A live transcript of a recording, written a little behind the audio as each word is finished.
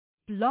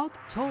Blog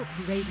Talk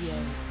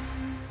Radio.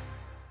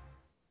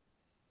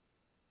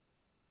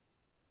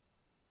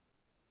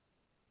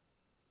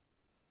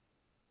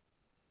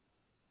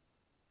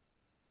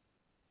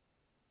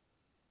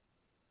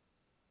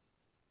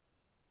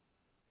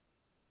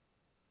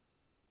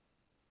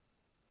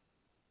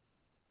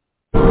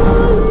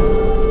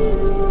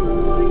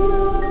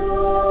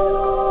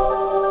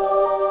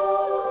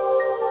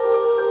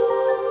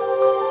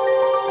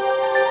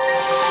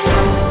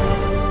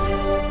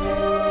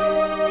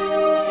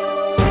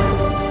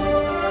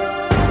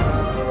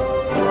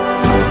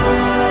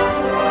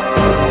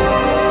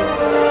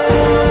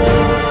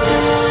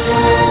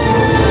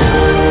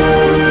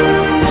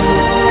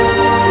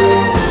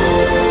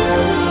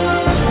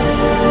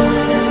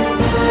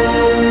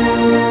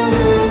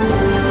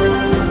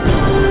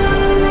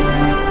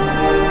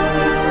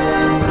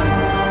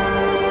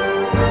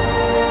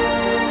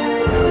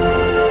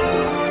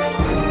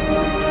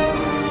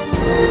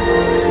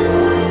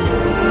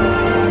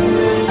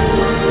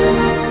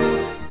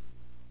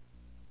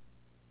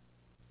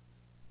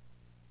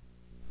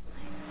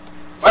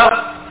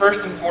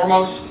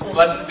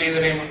 Blessed be the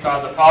name of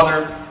God the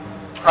Father,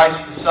 Christ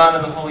the Son,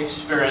 and the Holy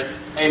Spirit.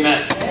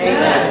 Amen.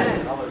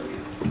 Amen.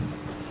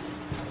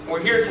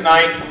 We're here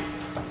tonight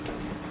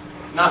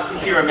not to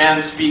hear a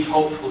man speak,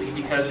 hopefully,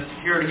 because if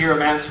you're here to hear a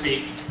man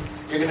speak,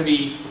 you're going to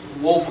be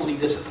woefully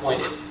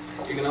disappointed.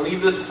 You're going to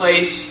leave this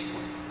place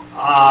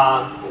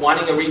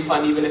wanting a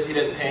refund even if you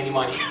didn't pay any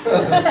money.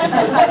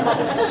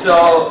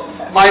 So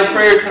my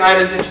prayer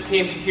tonight is that you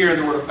came to hear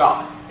the Word of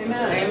God.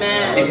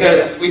 Amen.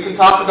 Because we can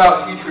talk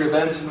about future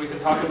events and we can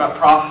talk about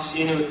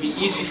prophecy, and it would be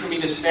easy for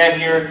me to stand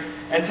here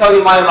and tell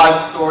you my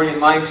life story and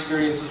my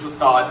experiences with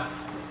God.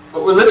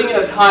 But we're living in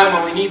a time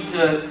where we need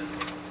to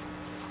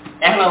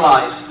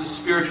analyze the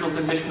spiritual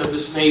condition of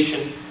this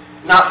nation,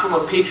 not from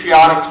a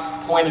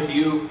patriotic point of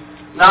view,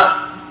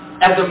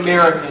 not as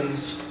Americans,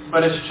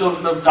 but as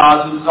children of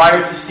God who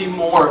desire to see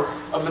more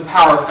of the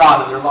power of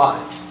God in their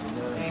lives.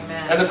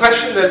 Amen. And the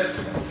question that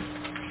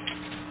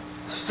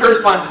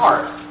stirs my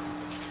heart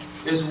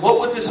is, what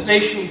would this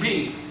nation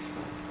be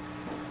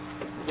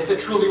if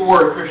it truly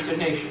were a Christian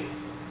nation?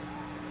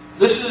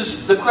 This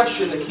is the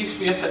question that keeps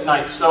me up at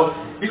night. So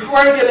before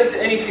I get into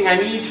anything,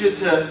 I need you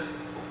to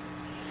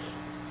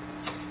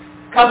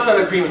come to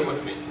an agreement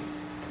with me.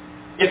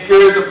 If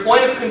there is a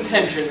point of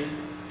contention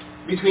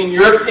between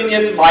your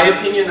opinion, my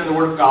opinion, and the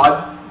Word of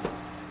God,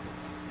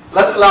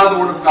 let's allow the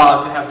Word of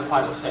God to have the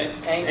final say.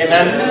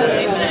 Amen.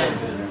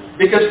 Amen.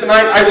 Because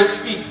tonight I will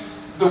speak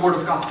the Word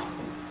of God.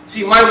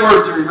 See, my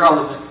words are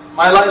irrelevant.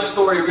 My life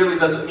story really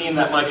doesn't mean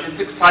that much. It's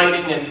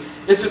exciting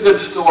and it's a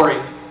good story.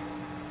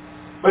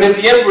 But in the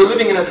end, we're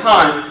living in a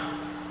time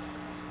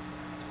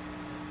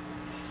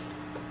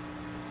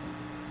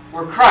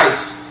where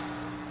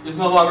Christ is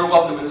no longer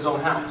welcome in His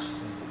own house.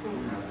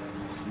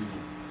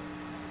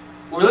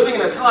 We're living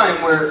in a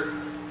time where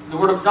the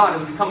Word of God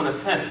has become an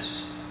offense.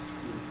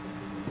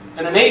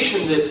 And a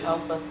nation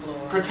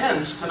that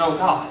pretends to know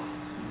God.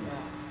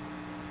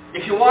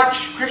 If you watch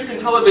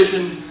Christian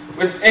television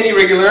with any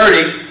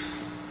regularity,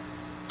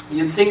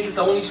 you'd think that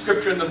the only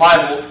scripture in the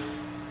Bible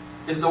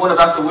is the one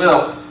about the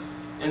widow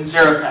in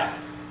Zarephath.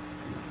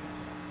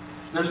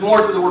 There's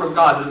more to the Word of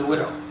God than the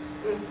widow.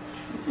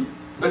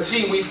 But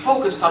see, we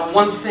focused on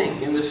one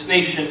thing in this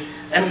nation,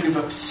 and we've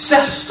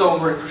obsessed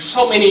over it for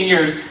so many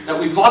years that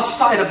we've lost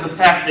sight of the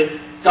fact that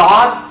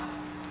God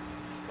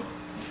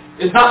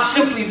is not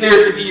simply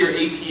there to be your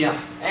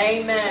ATM.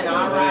 Amen.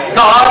 All right.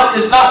 God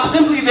is not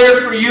simply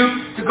there for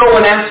you to go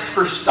and ask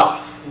for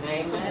stuff.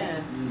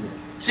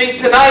 Amen. See,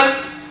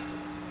 tonight,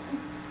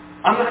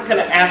 I'm not going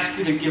to ask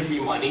you to give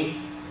me money.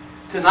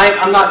 Tonight,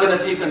 I'm not going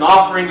to take an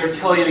offering or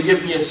tell you to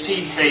give me a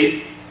seed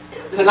faith.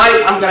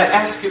 Tonight, I'm going to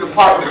ask you to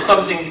part with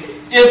something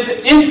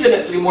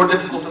infinitely more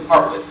difficult to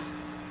part with.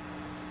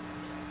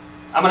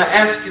 I'm going to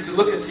ask you to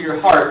look into your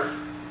heart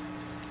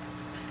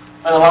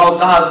and allow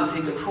God to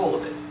take control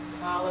of it.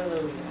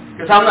 Hallelujah.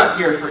 Because I'm not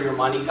here for your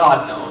money.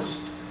 God knows.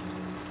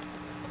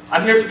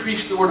 I'm here to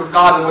preach the Word of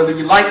God, and whether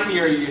you like me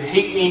or you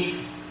hate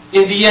me,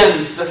 in the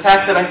end, the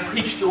fact that I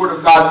preach the Word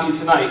of God to you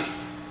tonight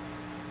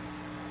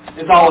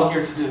is all I'm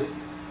here to do.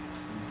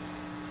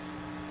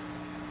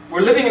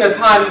 We're living in a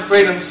time of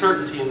great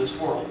uncertainty in this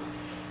world.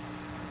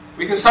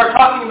 We can start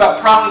talking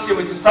about prophecy,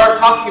 we can start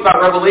talking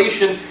about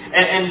revelation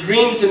and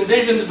dreams and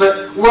visions,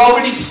 but we're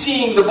already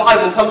seeing the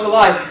Bible come to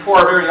life before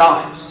our very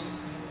eyes.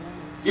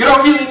 You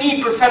don't really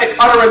need prophetic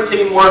utterance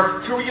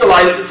anymore to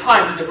realize the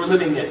times that we're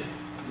living in.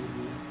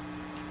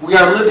 We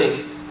are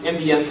living in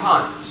the end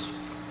times.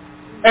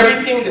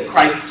 Everything that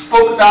Christ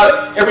spoke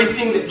about,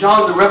 everything that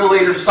John the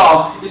Revelator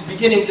saw is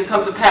beginning to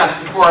come to pass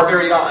before our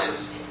very eyes.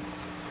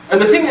 And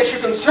the thing that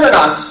should concern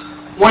us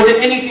more than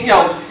anything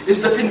else is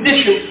the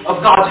condition of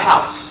God's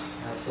house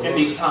in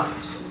these times.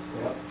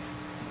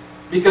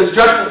 Because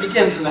judgment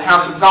begins in the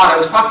house of God. I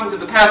was talking to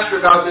the pastor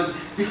about this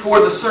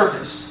before the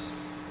service.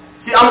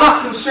 See, I'm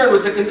not concerned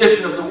with the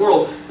condition of the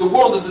world. The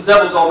world is the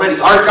devil's already.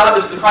 Our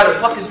job is to try to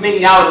pluck as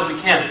many out as we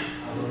can.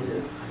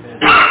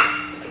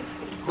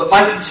 But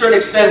my concern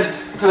extends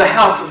to the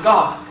house of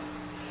God.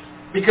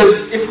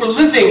 Because if we're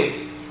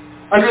living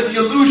under the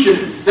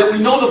illusion that we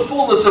know the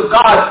fullness of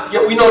God,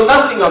 yet we know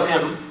nothing of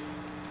Him,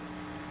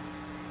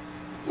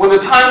 when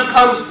the time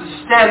comes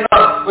to stand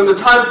up, when the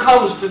time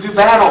comes to do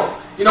battle,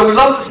 we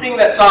love to sing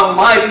that song,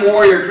 Mighty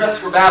Warrior,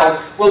 Dressed for Battle.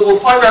 Well,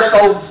 we'll find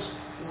ourselves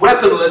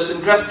weaponless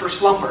and dressed for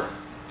slumber.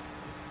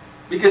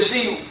 Because,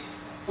 see,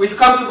 we've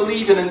come to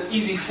believe in an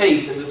easy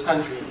faith in this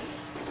country,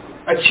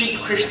 a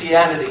cheap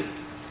Christianity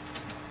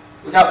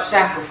without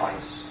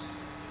sacrifice,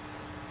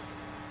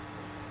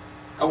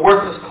 a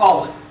worthless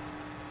calling,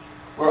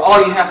 where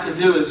all you have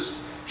to do is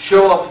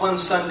show up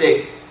one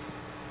Sunday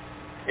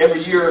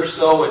every year or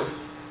so and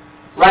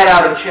write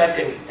out a check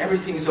and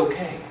everything's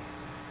okay.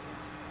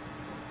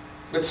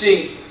 But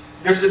see,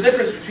 there's a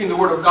difference between the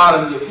Word of God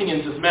and the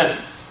opinions of men.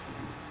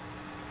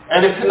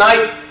 And if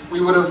tonight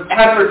we would have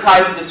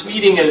advertised this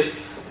meeting as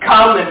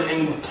come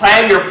and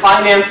plan your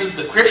finances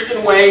the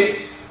Christian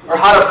way, or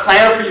how to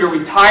plan for your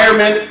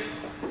retirement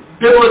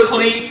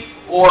biblically,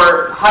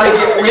 or how to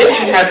get rich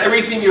and have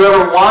everything you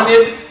ever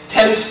wanted,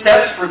 10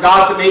 steps for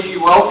God to make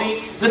you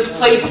wealthy, this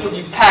place would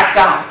be packed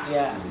out.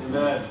 Yeah.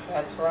 Amen.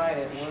 That's right.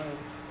 It would.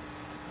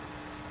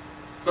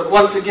 But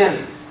once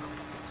again,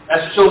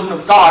 as children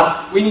of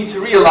God, we need to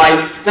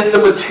realize that the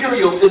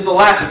material is the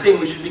last thing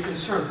we should be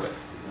concerned with.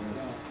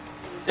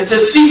 It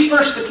says, seek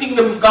first the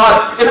kingdom of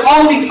God, and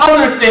all these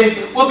other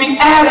things will be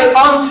added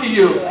unto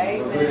you.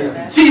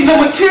 Amen. See, the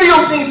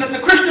material things that the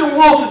Christian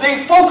world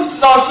today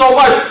focuses on so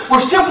much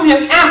were simply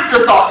an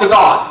afterthought to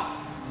God.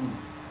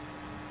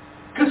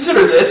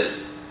 Consider this.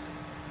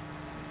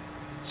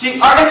 See,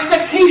 our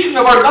expectation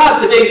of our God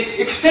today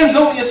extends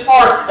only as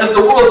far as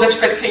the world's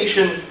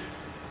expectation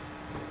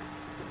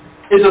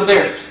is of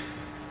theirs.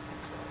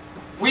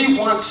 We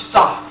want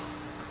stuff.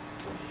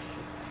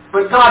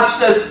 But God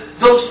says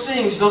those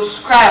things, those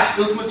scraps,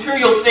 those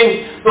material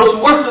things,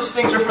 those worthless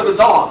things are for the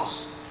dogs.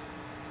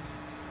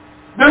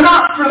 They're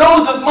not for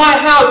those of my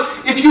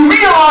house. If you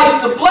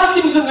realize the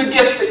blessings and the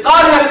gifts that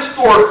God had in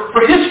store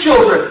for His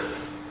children,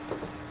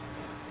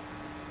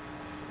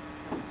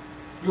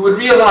 you would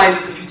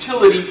realize the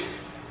futility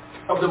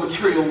of the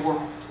material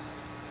world.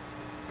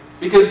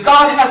 Because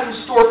God has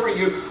in store for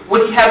you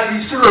what He has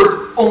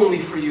reserved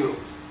only for you.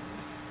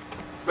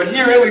 But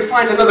herein we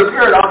find another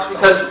paradox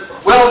because,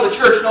 well, the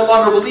church no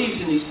longer believes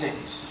in these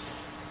things.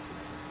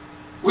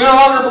 We no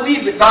longer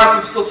believe that God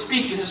can still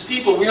speak to His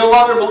people. We no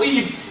longer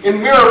believe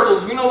in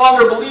miracles. We no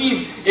longer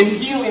believe in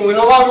healing. We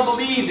no longer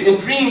believe in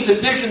dreams and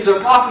visions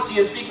and prophecy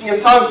and speaking in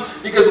tongues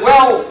because,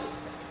 well,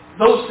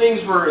 those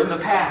things were in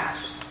the past.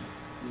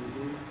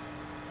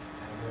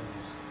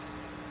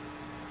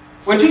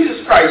 When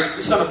Jesus Christ,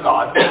 the Son of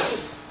God,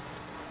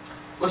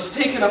 was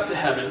taken up to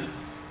heaven,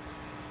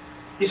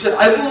 He said,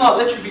 I will not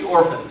let you be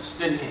orphans,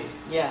 didn't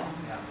He? Yeah.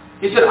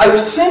 He said, I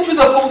will send you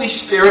the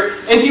Holy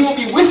Spirit, and He will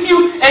be with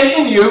you and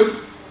in you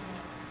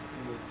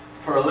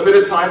for a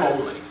limited time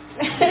only.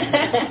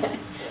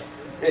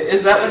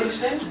 Is that what He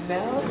said?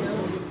 No.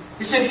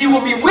 He said, He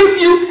will be with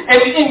you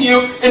and in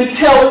you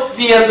until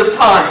the end of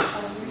time.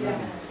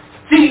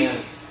 See,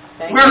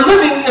 we're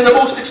living in the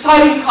most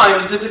exciting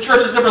times that the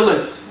church has ever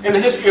lived in the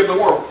history of the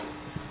world.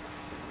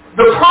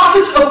 The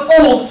prophets of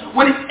old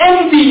would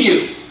envy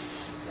you,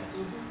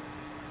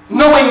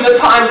 knowing the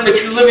times that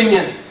you're living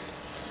in,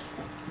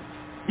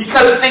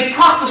 because they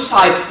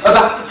prophesied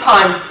about the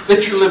time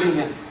that you're living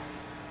in.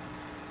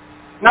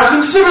 Now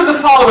consider the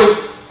following.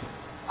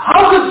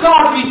 How could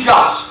God be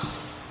just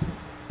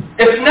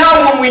if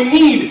now when we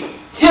need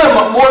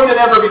Him more than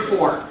ever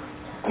before,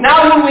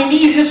 now when we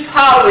need His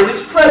power,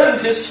 His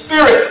presence, His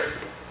Spirit,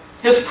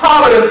 His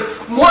providence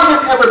more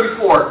than ever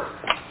before,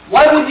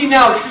 why would He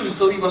now choose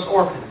to leave us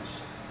orphans?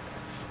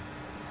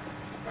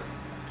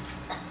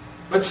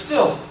 But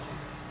still,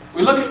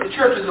 we look at the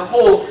church as a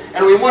whole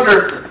and we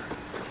wonder,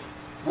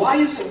 why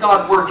isn't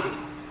God working?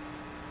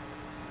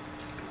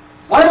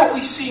 Why don't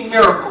we see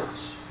miracles?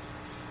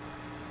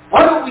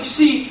 Why don't we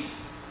see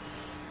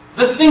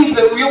the things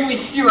that we only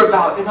hear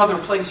about in other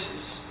places?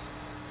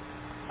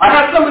 I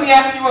had somebody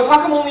ask me once,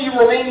 how come only you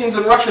Romanians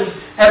and Russians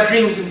have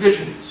dreams and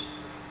visions?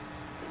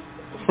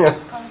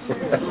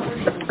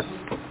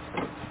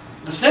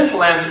 The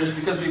simple answer is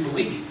because we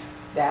believe.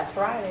 That's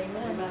right.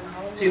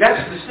 Amen. See,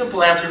 that's the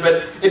simple answer,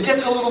 but it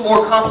gets a little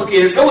more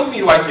complicated. Go with me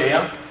to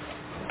Isaiah.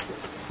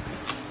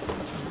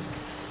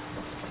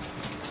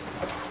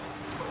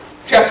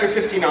 Chapter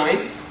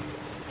 59.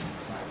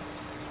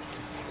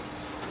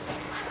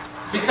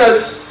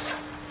 Because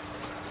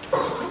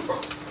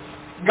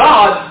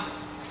God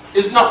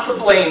is not to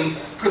blame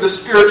for the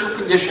spiritual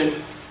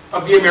condition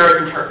of the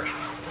American church.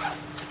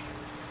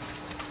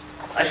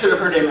 I should have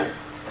heard amen.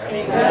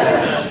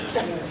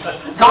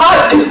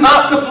 God is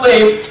not to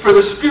blame for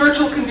the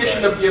spiritual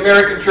condition of the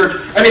American church.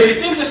 And if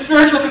you think the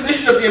spiritual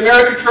condition of the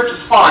American church is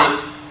fine,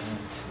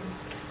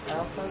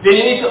 then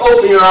you need to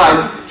open your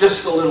eyes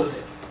just a little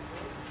bit.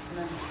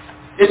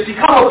 It's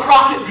become a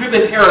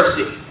prophet-driven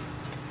heresy.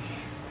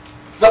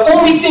 The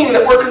only thing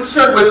that we're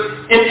concerned with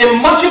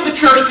in much of the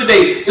church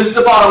today is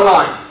the bottom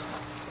line.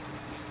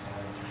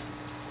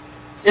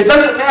 It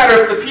doesn't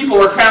matter if the people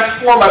are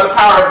transformed by the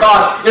power of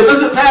God. It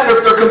doesn't matter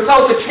if they're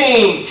compelled to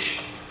change.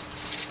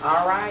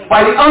 All right.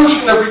 By the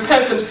unction of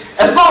repentance,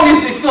 as long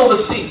as they fill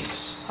the seats.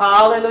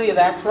 Hallelujah.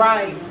 That's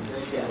right.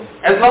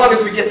 As long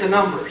as we get the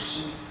numbers.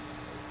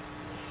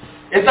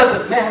 It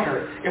doesn't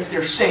matter if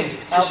they're saved,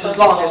 just as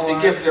long as they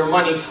give their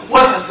money.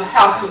 What has the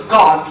house of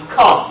God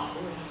become?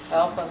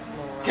 Help us,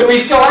 Lord. Can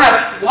we still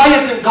ask, why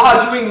isn't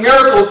God doing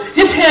miracles?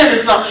 His hand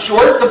is not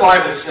short, the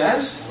Bible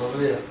says.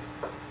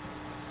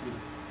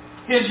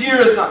 His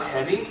ear is not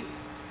heavy.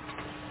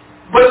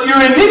 But your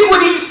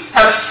iniquities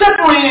have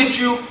separated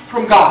you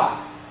from God.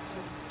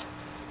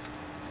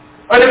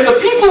 And if the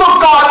people of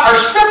God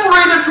are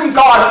separated from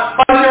God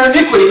by their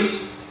iniquities,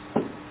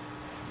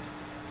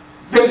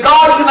 then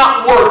God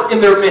cannot work in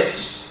their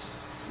midst.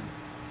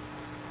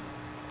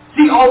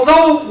 See,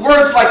 although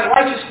words like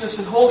righteousness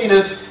and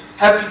holiness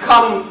have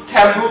become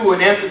taboo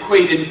and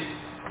antiquated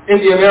in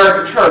the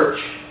American church,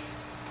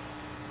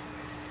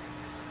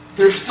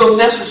 they're still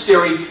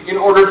necessary in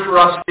order for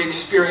us to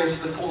experience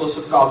the fullness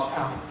of God's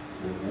power.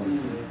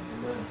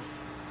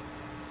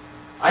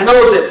 I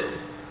know that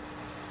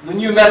the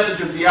new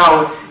message of the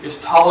hour is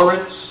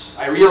tolerance.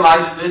 I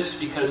realize this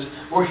because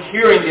we're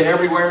hearing it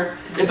everywhere.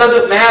 It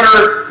doesn't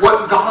matter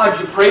what God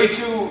you pray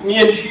to. Me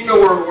and Gina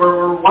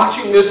were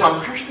watching this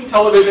on Christian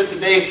television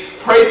today.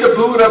 Pray to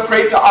Buddha,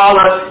 pray to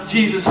Allah.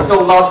 Jesus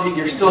still loves you.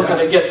 You're still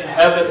going to get to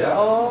heaven.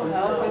 Oh,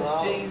 help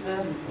us,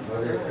 Jesus.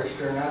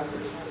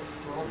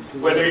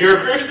 Whether you're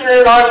a Christian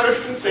or not a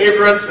Christian, saved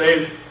or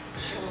unsaved,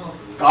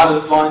 God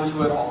is blind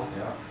to it all.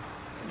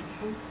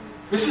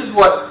 This is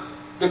what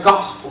the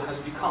gospel has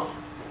become.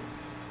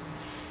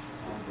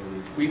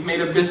 We've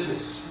made a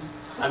business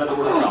out of the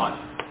Word of God.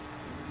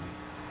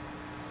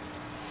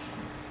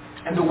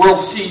 And the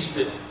world sees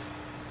that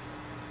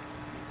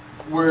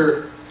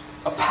we're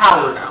a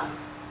power now.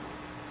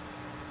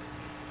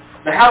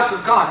 The house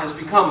of God has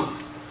become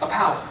a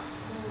power.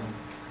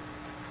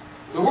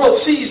 The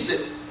world sees that,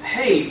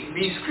 hey,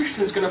 these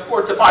Christians can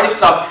afford to buy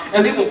stuff,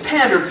 and they will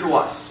pander to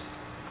us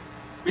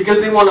because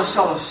they want to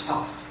sell us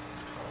stuff.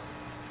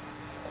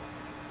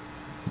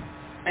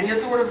 And yet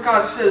the Word of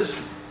God says,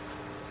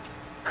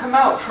 come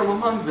out from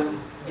among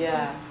them.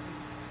 Yeah.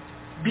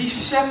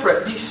 Be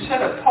separate. Be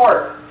set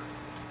apart.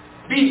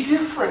 Be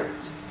different.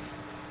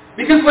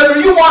 Because whether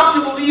you want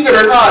to believe it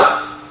or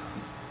not,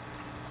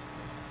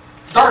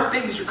 dark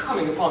days are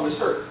coming upon this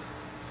earth.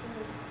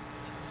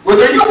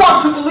 Whether you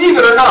want to believe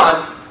it or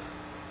not,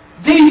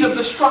 days of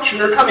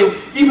destruction are coming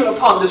even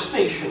upon this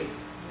nation.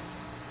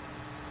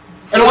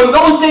 And when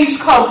those days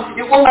come,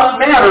 it will not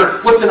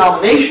matter what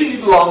denomination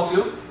you belong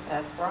to.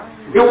 That's right.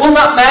 It will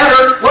not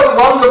matter what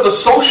rung of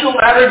the social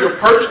ladder you're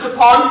perched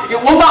upon. It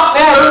will not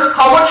matter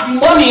how much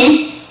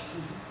money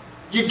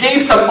you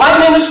gave to my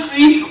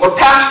ministry or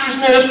pastor's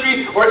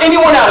ministry or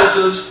anyone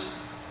else's.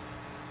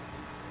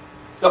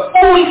 The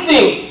only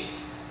thing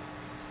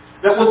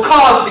that will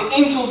cause the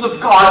angels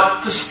of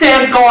God to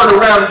stand guard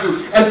around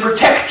you and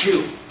protect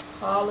you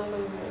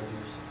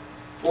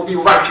will be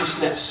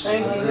righteousness.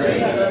 Thank you,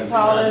 Jesus.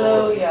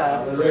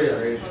 Hallelujah.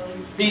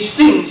 These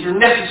things are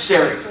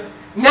necessary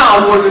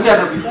now more than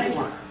ever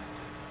before.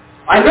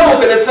 I know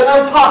that it's an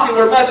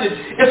unpopular message.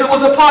 If it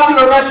was a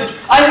popular message,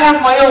 I'd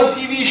have my own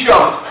TV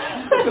show.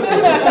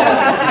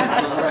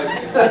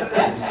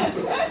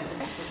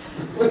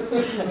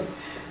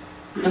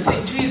 And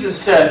see, Jesus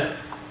said,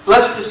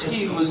 blessed is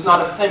he who is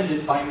not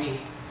offended by me.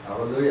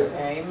 Hallelujah.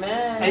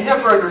 Amen. I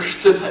never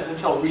understood that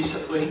until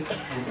recently.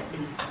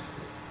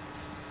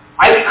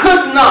 I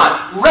could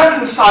not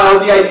reconcile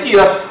the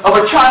idea of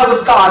a child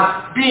of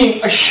God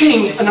being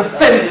ashamed and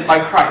offended by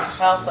Christ.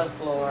 Help us,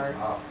 Lord.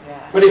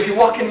 Yeah. But if you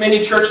walk in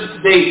many churches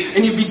today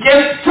and you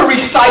begin to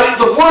recite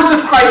the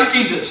words of Christ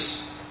Jesus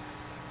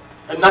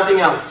and nothing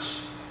else,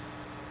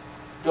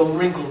 they'll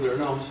wrinkle their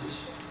noses.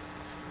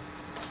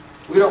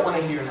 We don't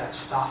want to hear that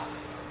stuff.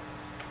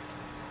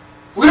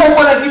 We don't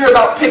want to hear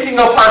about picking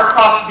up our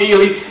cross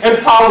daily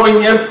and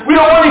following Him. We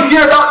don't want to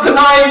hear about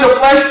denying the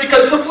flesh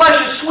because the flesh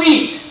is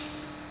sweet.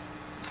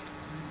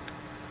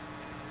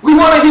 We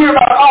want to hear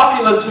about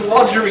opulence and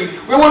luxury.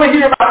 We want to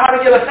hear about how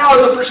to get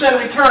 1,000%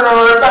 return on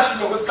our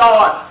investment with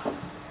God.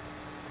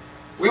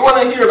 We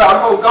want to hear about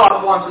how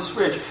God wants us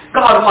rich.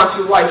 God wants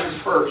you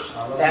righteous first.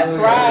 That's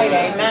right.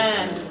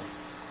 Amen.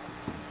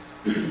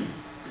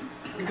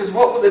 Because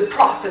what will it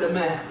profit a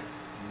man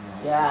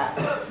Yeah.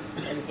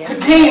 to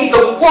gain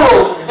the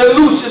world and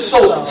lose his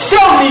soul?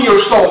 Sell me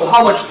your soul.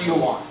 How much do you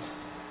want?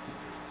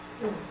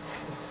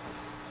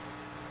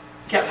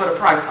 Can't put a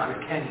price on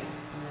it, can you?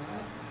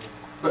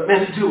 But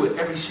men do it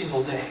every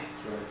single day.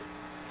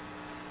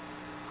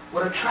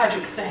 What a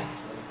tragic thing.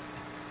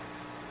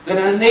 That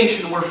in a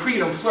nation where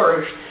freedom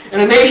flourished,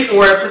 in a nation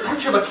where at the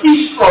touch of a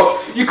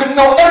keystroke, you could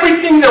know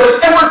everything there was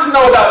ever to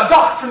know about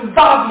doctrine,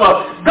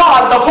 dogma,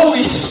 God, the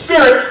Holy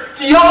Spirit,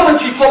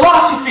 theology,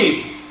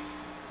 philosophy.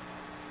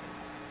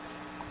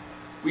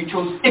 We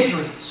chose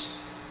ignorance.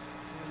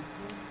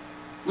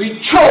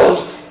 We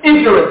chose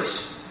ignorance.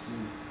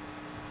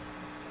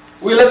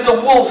 We let the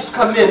wolves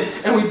come in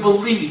and we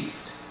believed.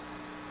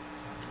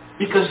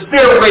 because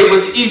their way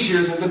was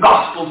easier than the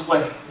gospel's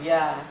way.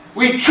 Yeah.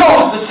 We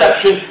chose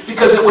deception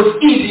because it was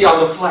easy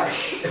on the flesh.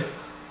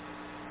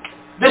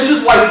 This is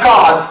why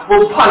God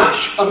will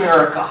punish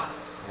America.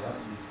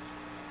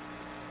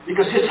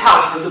 Because his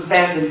house has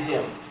abandoned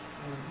him.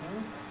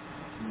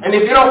 And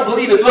if you don't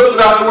believe it, look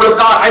about the Word of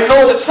God. I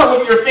know that some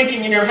of you are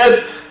thinking in your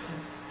head,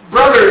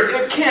 brother,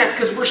 it can't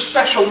because we're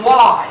special.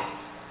 Why?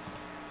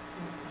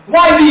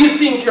 Why do you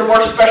think you're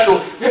more special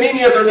than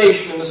any other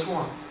nation in this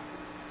world?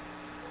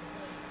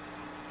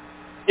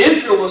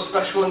 Israel was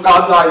special in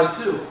God's eyes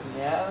too.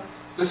 Yeah.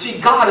 But see,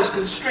 God is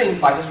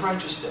constrained by his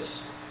righteousness.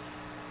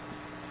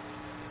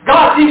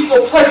 God takes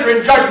no pleasure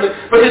in judgment,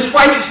 but his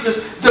righteousness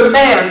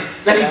demands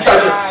that he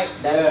judges. Right.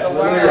 That's the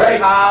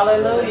word.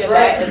 Hallelujah.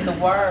 That is the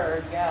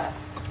word. Yeah.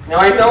 Now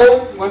I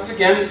know, once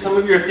again, some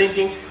of you are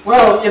thinking,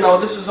 well,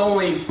 this is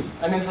only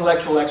an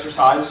intellectual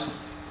exercise,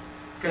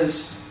 because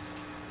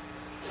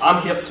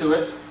I'm hip to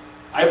it.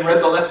 I've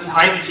read the Left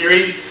Behind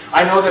series.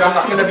 I know that I'm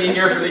not going to be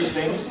here for these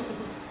things.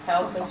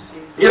 Help us,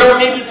 Jesus. You don't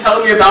need to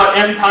tell me about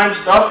end time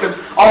stuff, because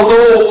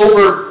although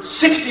over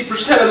 60%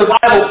 of the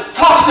Bible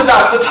talks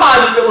about the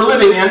times that we're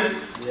living in,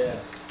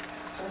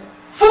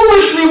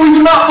 foolishly we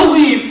do not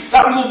believe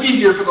that we will be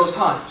here for those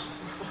times.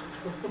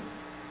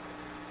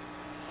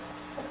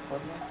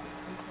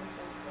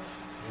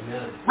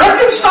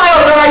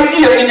 Reconcile that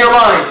idea in your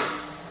mind.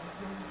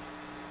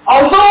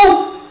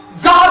 Although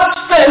God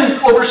spends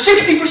over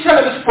 60%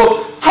 of this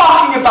book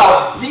talking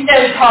about the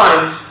end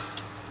times,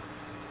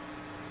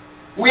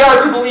 we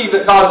are to believe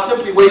that God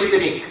simply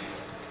wasted ink.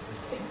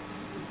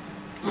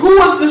 Who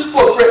was this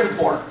book written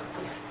for?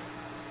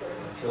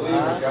 Children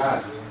of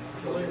God.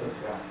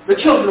 The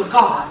children of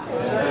God.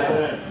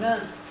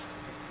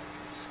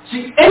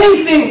 See,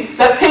 anything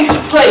that takes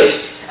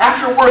place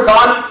after we're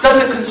gone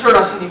doesn't concern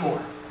us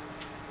anymore.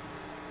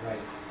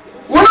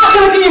 We're not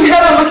going to be in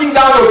heaven looking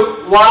down and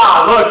go,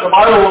 wow, look, the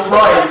Bible was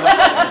right.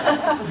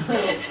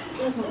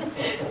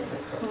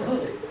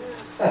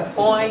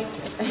 Point.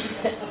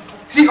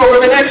 See,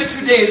 over the next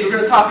 2 days, we're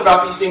going to talk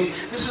about these things.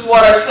 This is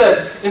what I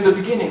said in the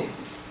beginning.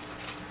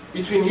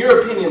 Between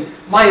your opinion,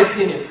 my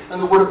opinion, and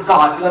the Word of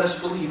God, let us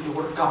believe the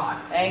Word of God.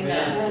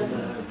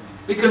 Amen.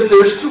 Because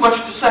there's too much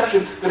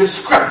deception that is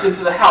crept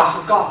into the house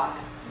of God.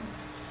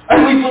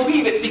 And we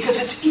believe it because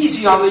it's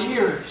easy on the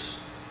ears.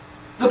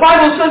 The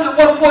Bible says at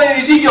one point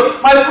in Ezekiel,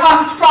 my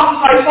prophets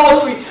prophesy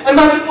falsely, and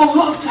my people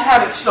love to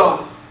have it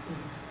so.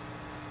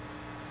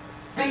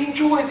 They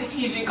enjoy the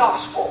easy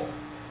gospel.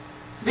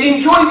 They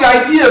enjoy the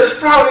idea of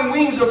sprouting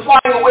wings and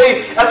flying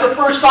away at the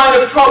first sign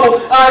of trouble.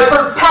 And I've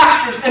heard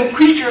pastors and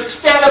preachers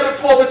stand up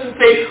at pulpits and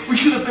say, we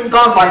should have been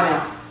gone by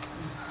now.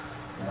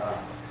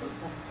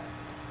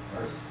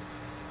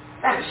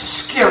 That's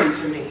scary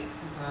to me.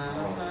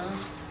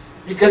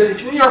 Because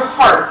it's in your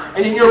heart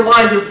and in your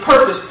mind your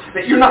purpose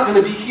that you're not going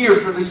to be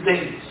here for these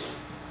days.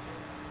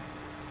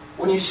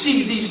 When you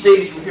see these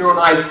days from here on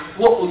out,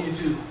 what will you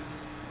do?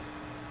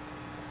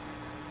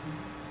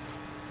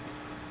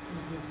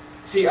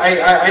 See,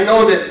 I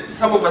know that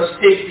some of us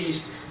take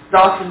these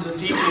doctrines and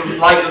teachings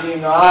lightly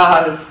and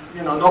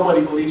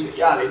nobody believes it.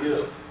 Yeah, they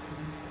do.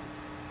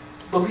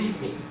 Believe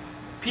me,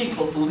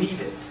 people believe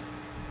it.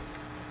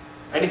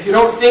 And if you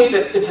don't think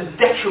that it's a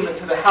detriment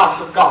to the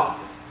house of God,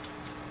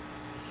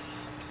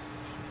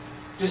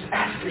 just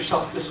ask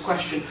yourself this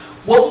question.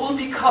 What will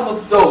become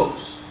of those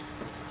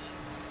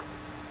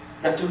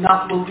that do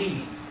not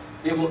believe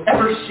they will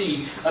ever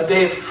see a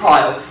day of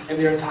trial in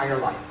their entire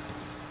life?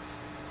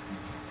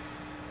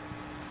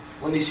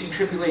 When they see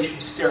tribulation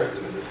staring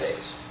them in the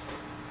face.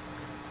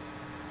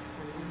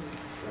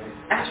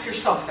 Ask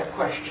yourself that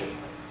question.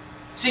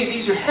 See,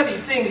 these are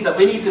heavy things that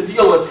we need to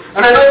deal with.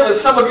 And I know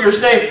that some of you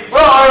are saying,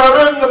 well, I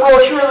read in the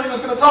brochure that he was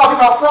going to talk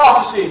about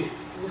prophecy.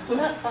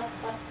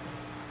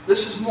 This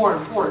is more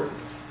important.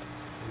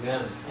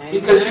 Amen.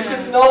 Because you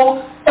can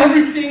know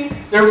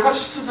everything there was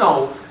to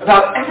know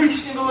about every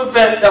single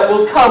event that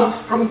will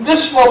come from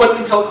this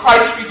moment until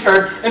Christ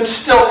returns and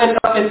still end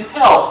up in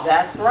hell.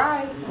 That's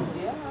right.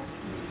 Yeah.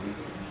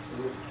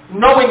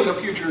 Knowing the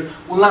future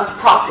will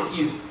not profit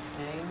you.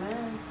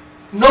 Amen.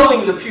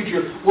 Knowing the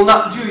future will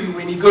not do you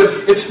any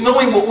good. It's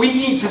knowing what we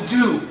need to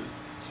do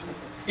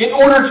in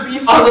order to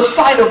be on the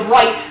side of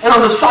right and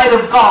on the side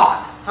of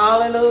God.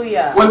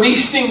 Hallelujah. When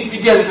these things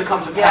begin to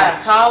come to pass.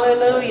 Yes.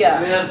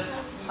 Hallelujah. Amen.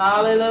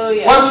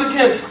 Hallelujah. Once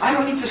again, I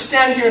don't need to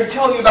stand here and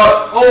tell you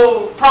about,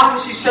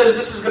 prophecy says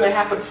this is going to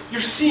happen.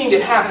 You're seeing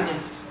it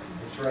happening.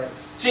 That's right.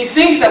 See,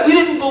 things that we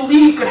didn't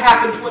believe could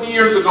happen 20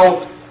 years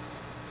ago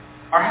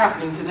are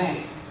happening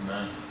today.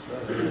 Amen.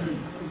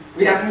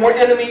 We have more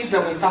enemies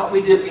than we thought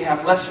we did. We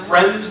have less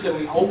friends than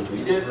we hoped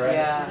we did. Right.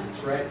 Yeah.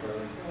 That's right,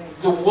 brother.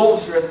 The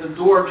wolves are at the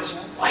door just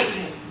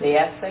biting,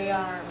 Yes, they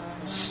are.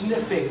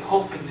 sniffing,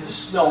 hoping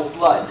to smell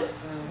blood.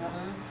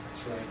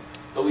 That's right.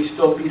 But we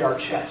still beat our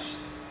chest.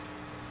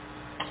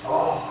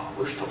 Oh,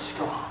 we're still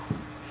strong.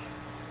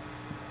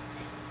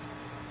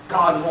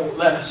 God won't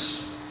let us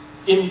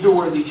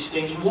endure these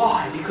things.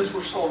 Why? Because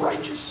we're so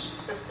righteous.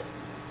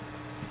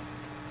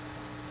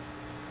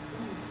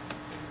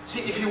 See,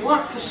 if you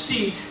want to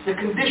see the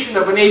condition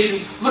of a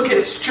nation, look at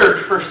its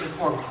church first and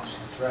foremost.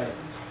 That's right.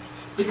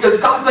 Because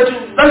God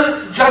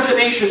doesn't judge a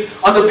nation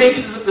on the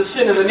basis of the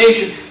sin of the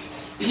nation.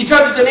 He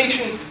judges the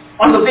nation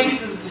on the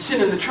basis of the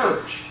sin in the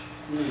church.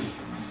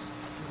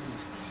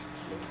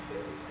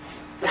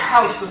 The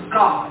house of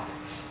God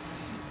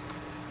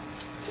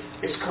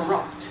is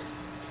corrupt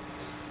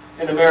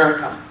in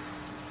America.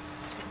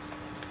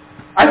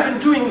 I've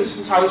been doing this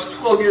since I was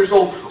 12 years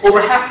old.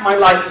 Over half my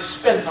life is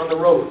spent on the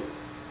road,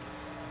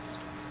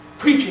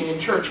 preaching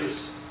in churches.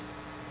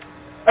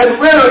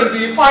 And rarely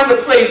do you find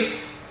a place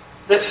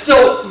that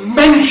still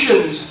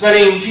mentions the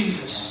name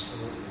Jesus,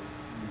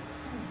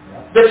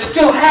 that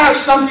still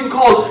has something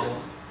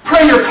called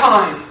prayer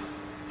time.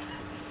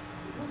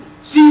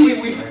 See,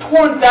 we've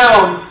torn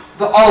down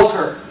the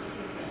altar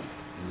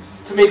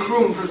to make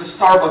room for the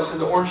Starbucks and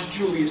the Orange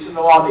Julius in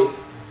the lobby.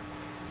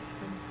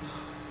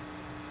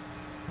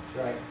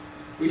 That's right.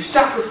 We've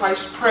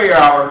sacrificed prayer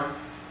hour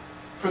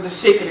for the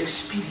sake of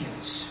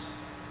expedience.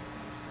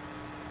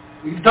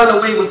 We've done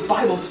away with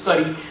Bible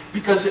study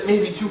because it may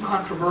be too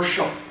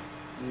controversial.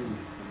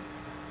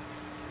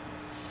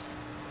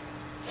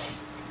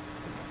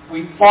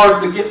 We've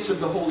barred the gifts of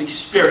the Holy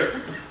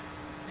Spirit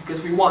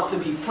because we want to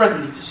be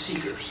friendly to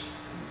seekers.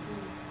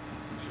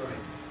 That's right.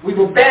 We've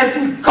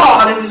abandoned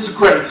God and His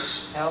grace.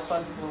 Help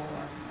us,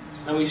 Lord.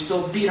 And we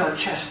still beat our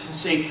chest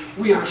and say,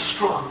 we are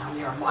strong and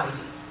we are mighty.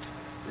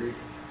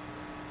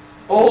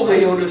 Oh,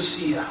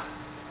 Laodicea.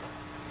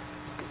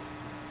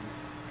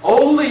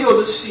 Oh,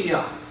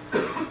 Laodicea.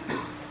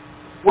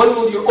 When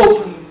will you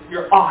open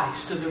your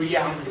eyes to the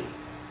reality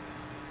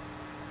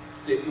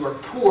that you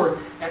are poor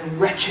and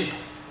wretched?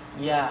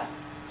 Yeah.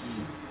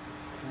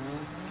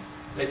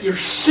 That your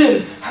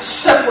sin has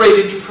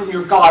separated you from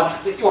your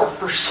God, that you are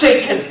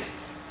forsaken,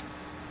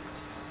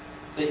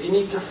 that you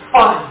need to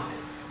find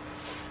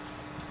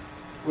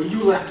where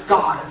you left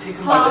God and take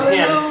Him by the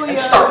hand and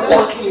start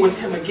walking with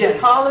Him again.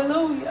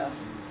 Hallelujah.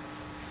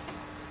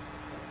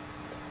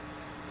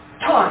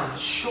 Time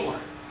is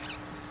short.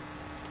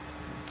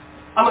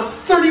 I'm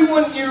a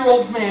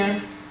 31-year-old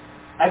man.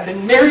 I've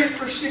been married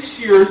for 6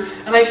 years,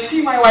 and I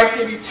see my wife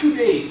maybe 2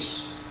 days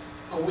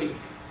a week.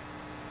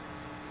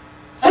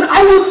 And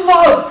I would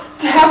love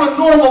to have a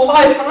normal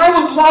life, and I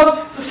would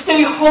love to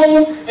stay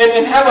home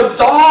and have a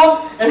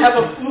dog and have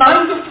a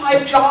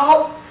 9-to-5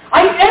 job.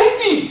 I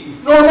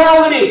envy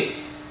normality.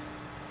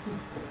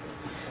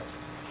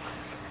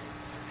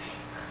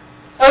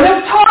 And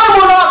if time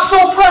were not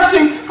so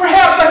pressing,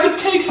 perhaps I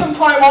could take some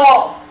time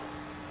off.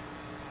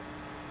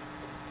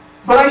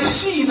 But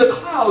I see the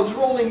clouds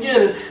rolling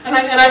in, and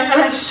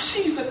I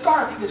see the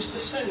darkness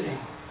descending.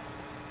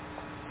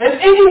 And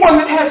anyone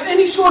that has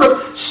any sort of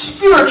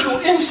spiritual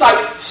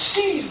insight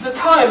sees the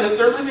time that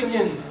they're living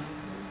in.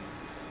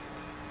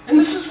 And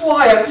this is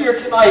why I'm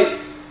here tonight.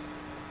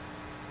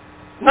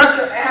 Not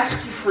to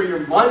ask you for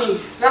your money,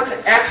 not to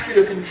ask you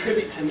to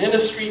contribute to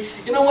ministry.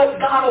 You know what?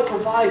 God will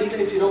provide even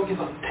if you don't give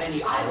a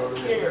penny. I don't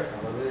care.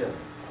 Hallelujah.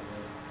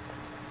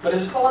 But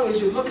as long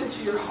as you look into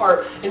your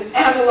heart and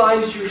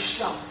analyze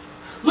yourself,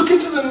 look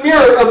into the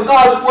mirror of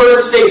God's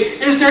Word and say,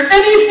 is there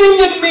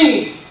anything in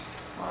me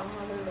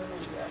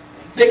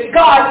that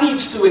God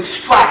needs to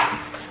extract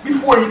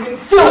before He can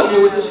fill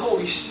me with His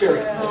Holy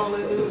Spirit?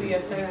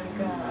 Hallelujah. Thank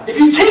God. If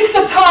you take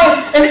the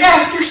time and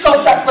ask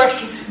yourself that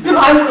question, then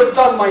I would have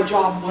done my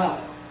job well.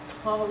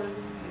 Hallelujah.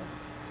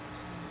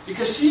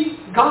 Because see,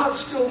 God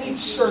still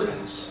needs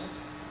servants.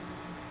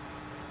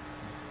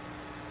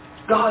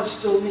 God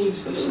still needs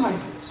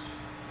disciples.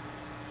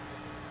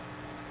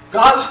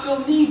 God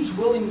still needs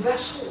willing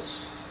vessels.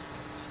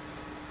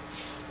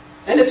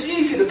 And it's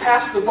easy to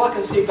pass the buck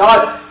and say,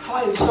 God,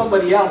 find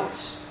somebody else.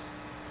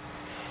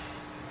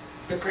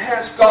 But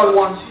perhaps God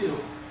wants you.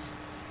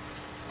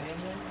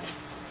 Amen.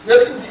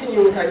 Let's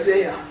continue with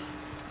Isaiah.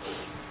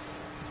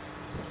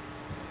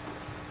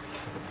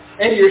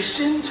 And your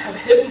sins have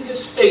hidden His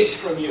face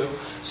from you,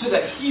 so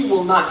that He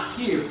will not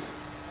hear.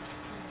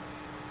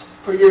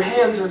 For your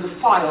hands are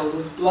defiled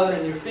with blood,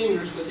 and your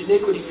fingers with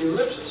iniquity. Your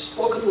lips have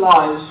spoken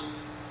lies.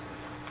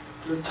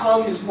 Your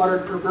tongue has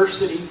muttered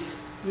perversity.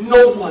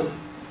 No one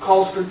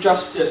calls for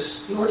justice,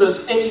 nor does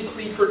any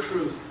plead for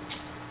truth.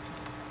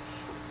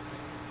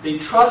 They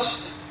trust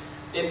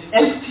in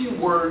empty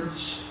words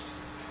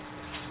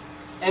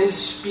and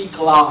speak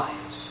lies.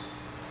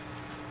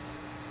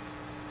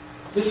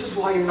 This is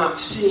why you're not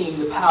seeing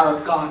the power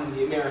of God in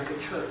the American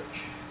church.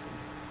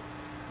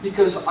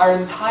 Because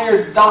our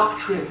entire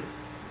doctrine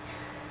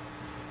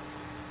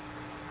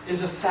is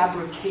a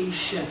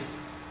fabrication.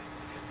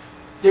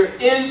 There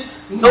is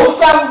no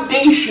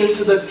foundation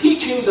to the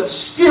teachings of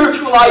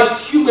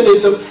spiritualized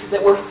humanism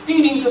that we're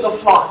feeding to the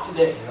flock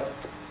today.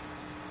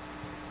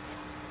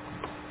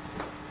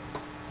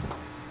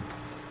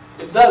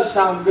 It does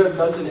sound good,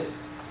 doesn't it?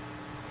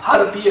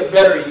 How to be a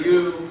better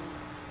you.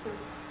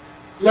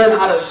 Learn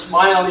how to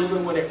smile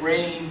even when it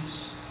rains.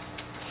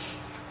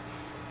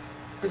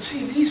 But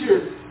see, these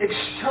are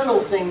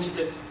external things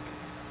that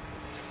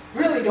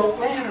really don't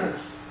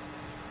matter.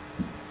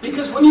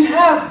 Because when you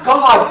have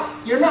God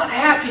You're not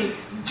happy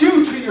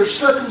due to your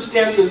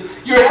circumstances.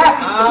 You're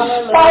happy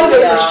in spite of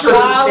your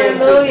circumstances.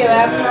 Hallelujah,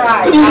 that's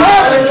right. When you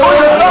have the joy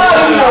of God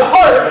in your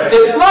heart,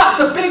 it's not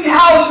the big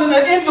house and the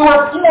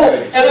indoor pool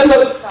and then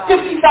the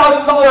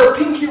 $50,000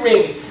 pinky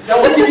ring that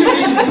will give you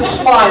reason to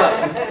smile.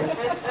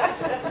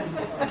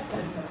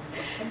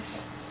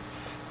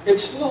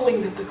 It's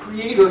knowing that the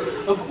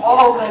Creator of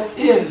all that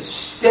is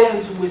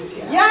stands with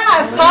you.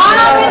 Yes,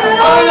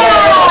 hallelujah!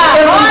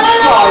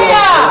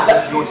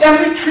 That through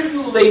every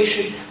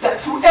tribulation,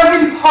 that through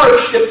every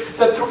hardship,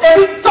 that through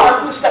every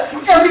darkness, that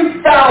through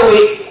every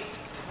valley,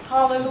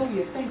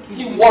 Hallelujah, thank you.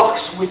 He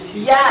walks with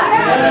you.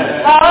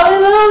 Yes,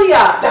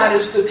 hallelujah! That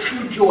is the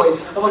true joy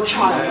of a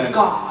child of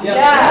God.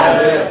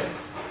 Yes.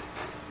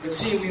 But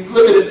see, we've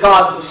limited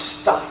God with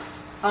stuff.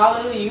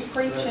 Hallelujah, you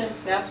preaching.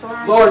 That's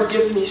right. Lord,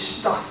 give me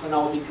stuff and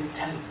I'll be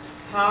content.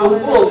 The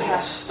world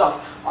has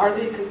stuff. Are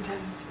they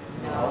content?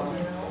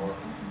 No.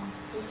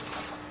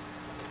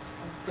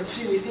 But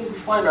see, we think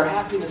we find our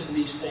happiness in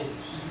these things.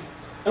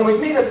 And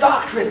we've made a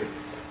doctrine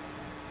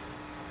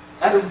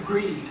out of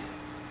greed.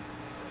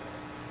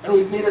 And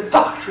we've made a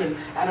doctrine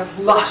out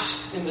of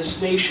lust in this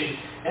nation.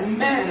 And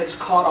man, it's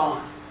caught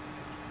on.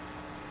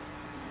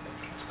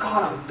 It's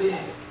caught on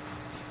big.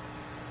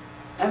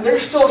 And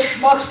there's still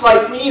schmucks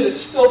like me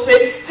that still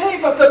say, hey,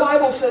 but the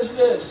Bible says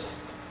this.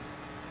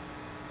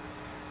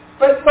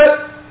 But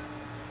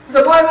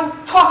the Bible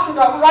talks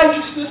about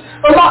righteousness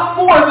a lot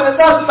more than it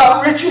does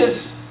about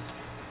riches.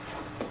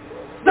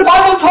 The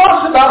Bible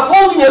talks about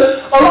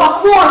holiness a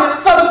lot more than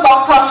it does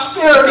about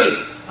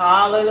prosperity.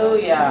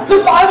 Hallelujah.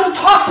 The Bible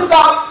talks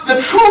about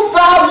the true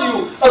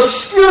value of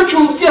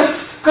spiritual gifts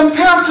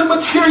compared to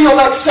material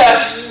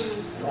excess.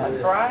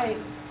 That's right.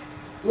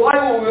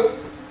 Why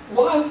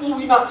will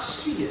we not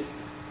see it?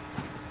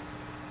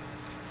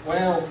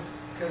 Well,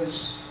 because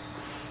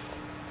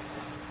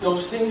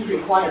those things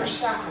require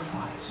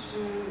sacrifice.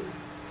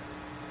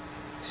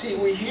 See,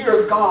 we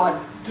hear of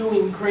God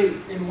doing great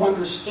and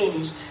wondrous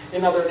things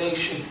in other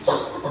nations.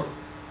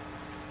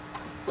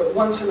 But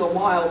once in a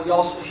while, we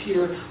also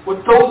hear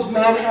what those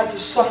men had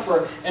to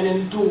suffer and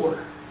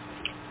endure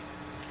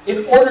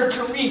in order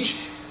to reach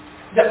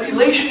that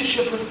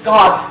relationship with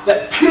God,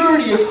 that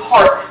purity of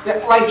heart,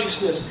 that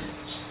righteousness,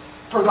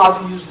 for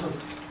God to use them.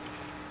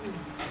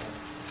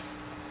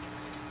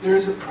 There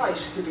is a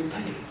price to be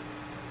paid.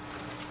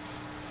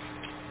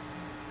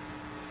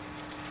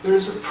 There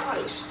is a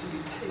price to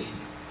be paid.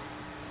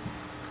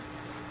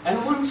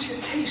 And once you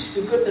taste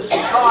the goodness of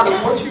God,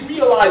 and once you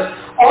realize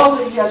all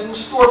that He has in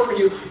store for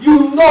you,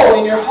 you know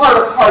in your heart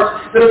of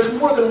hearts that it's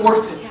more than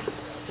worth it.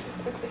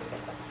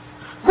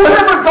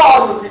 Whatever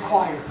God would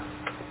require,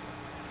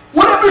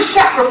 whatever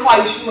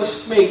sacrifice you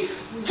must make,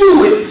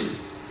 do it.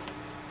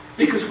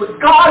 Because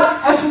what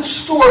God has in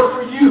store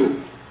for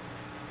you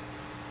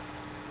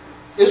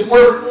is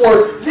worth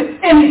more than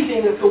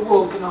anything that the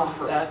world can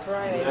offer. That's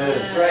right.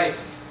 That's right.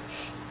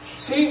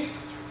 See,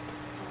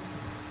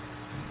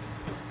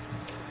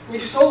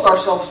 we sold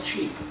ourselves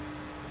cheap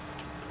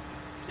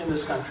in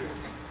this country.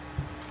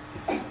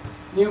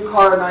 New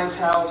car, nice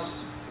house,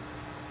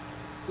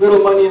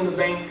 little money in the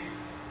bank.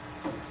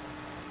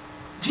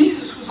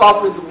 Jesus was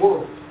offered the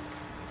world.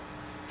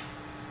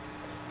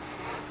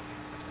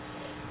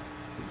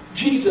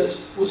 Jesus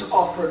was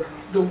offered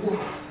the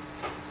world.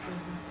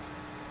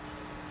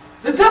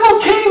 The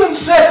devil came and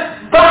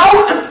said,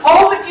 bow and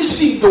all that you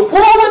see, the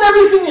world and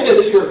everything in it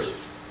is yours.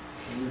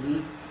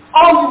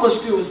 All you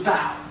must do is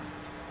bow.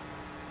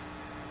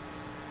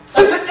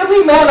 And to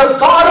every man of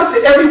God, and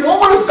to every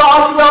woman of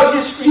God throughout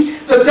history,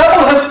 the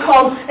devil has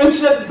come and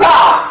said,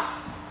 bow.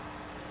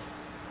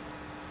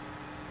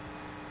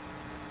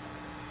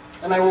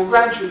 And I will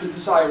grant you the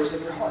desires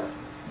of your heart.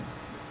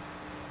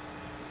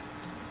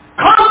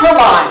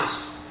 Compromise.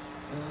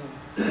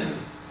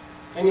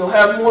 And you'll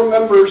have more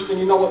members than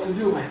you know what to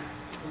do with.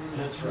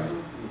 That's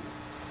right.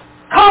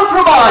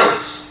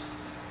 Compromise.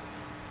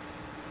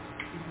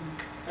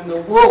 And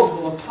the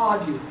world will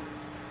applaud you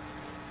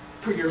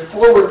for your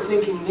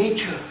forward-thinking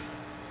nature,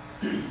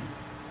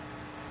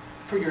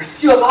 for your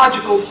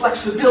theological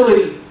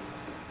flexibility.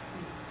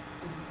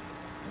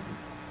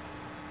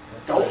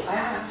 Don't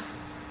laugh.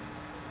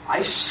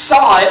 I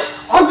saw it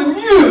on the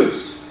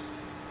news.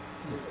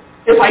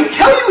 If I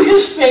tell you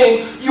his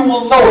name, you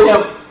will know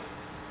him.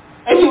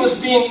 And he was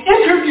being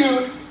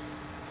interviewed,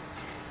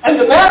 and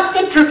the man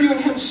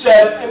interviewing him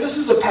said, and this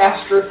is a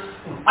pastor,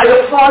 I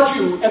applaud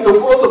you, and the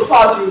world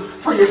applauds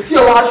you for your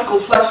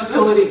theological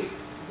flexibility.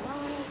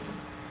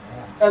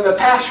 And the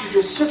pastor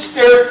just sits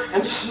there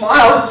and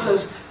smiles and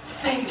says,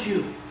 thank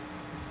you.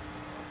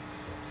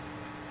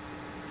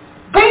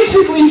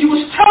 Basically, he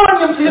was telling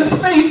him to his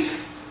face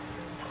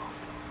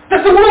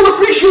that the world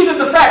appreciated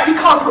the fact he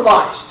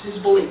compromised his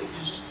beliefs.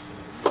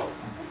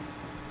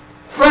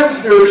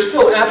 Friends, there are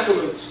still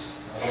absolutes.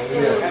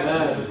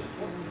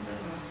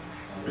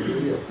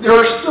 There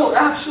are still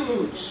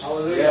absolutes.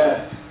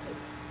 Hallelujah.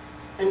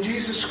 And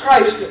Jesus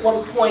Christ at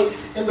one point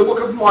in the book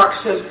of Mark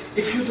says,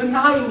 if you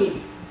deny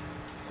me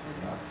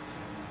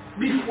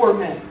before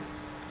men,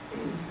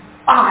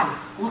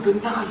 I will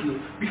deny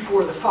you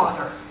before the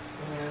Father.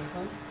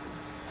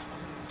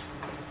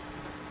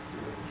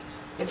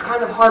 It's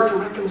kind of hard to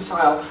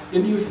reconcile the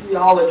new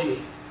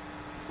theology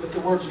with the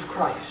words of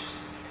Christ.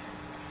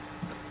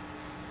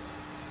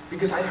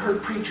 Because I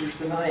heard preachers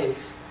denying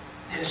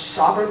His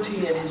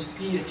sovereignty and His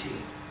deity.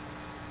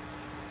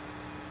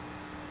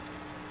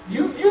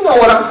 You know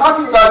what I'm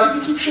talking about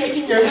if you keep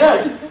shaking your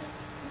head.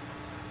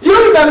 You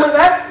remember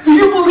that? Do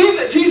you believe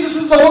that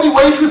Jesus is the only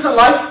way, truth, and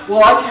life?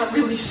 Well, I can't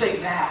really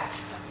say that.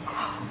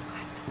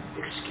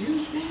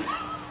 Excuse me?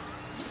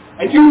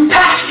 And you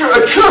pastor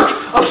a church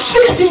of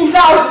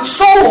 16,000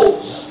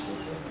 souls.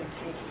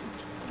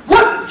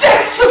 What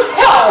depths of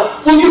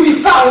hell will you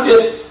be found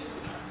in?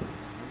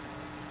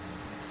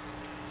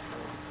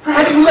 For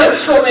having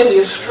led so many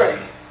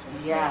astray.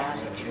 Yeah.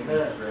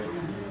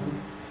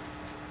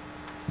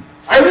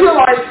 I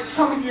realize that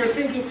some of you are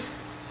thinking,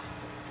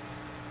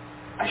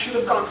 I should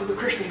have gone to the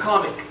Christian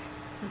comic.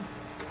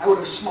 I would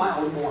have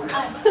smiled more.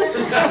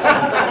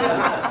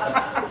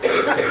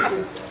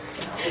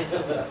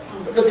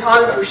 The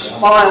time for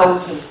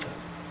smiles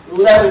and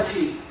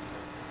levity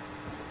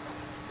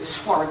is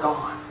far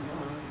gone.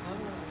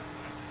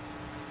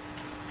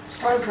 It's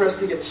time for us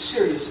to get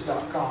serious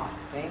about God.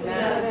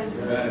 Amen.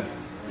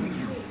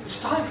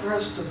 It's time for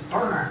us to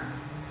burn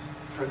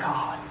for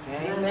God.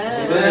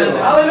 Amen.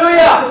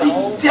 Hallelujah! To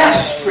be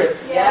desperate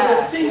for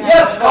the things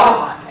of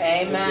God.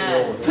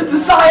 Amen. To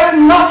desire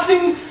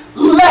nothing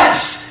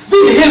less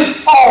than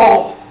His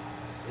all.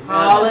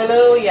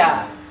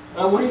 Hallelujah.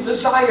 And when you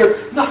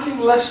desire nothing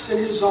less than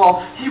His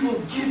all, He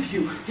will give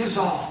you His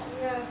all.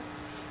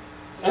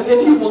 And then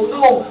you will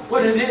know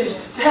what it is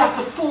to have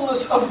the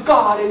fullness of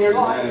God in your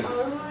life.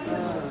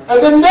 And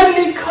then men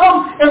may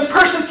come and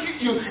persecute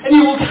you, and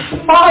you will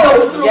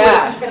smile through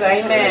Yes, it.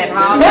 amen.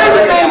 Men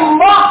may Hallelujah.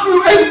 mock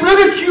you and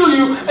ridicule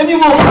you, and you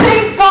will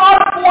thank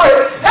God for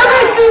it.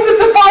 Everything that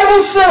the Bible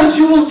says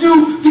you will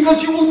do,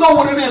 because you will know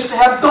what it is to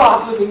have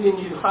God living in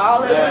you.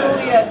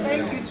 Hallelujah.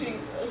 Thank you,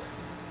 Jesus.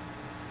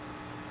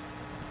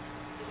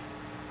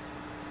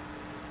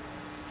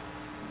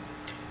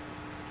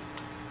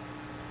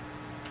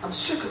 I'm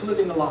sick of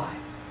living a lie.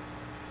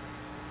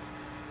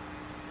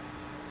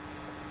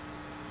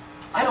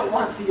 I don't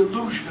want the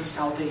illusion of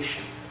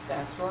salvation.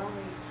 That's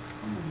right.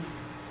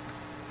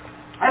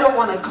 I don't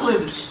want a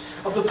glimpse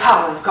of the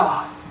power of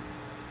God.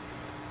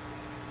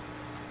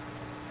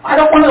 I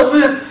don't want to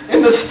live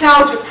in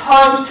nostalgic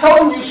times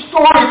telling you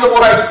stories of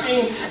what I've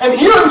seen and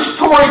hearing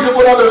stories of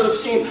what others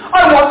have seen.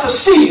 I want to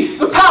see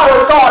the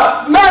power of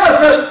God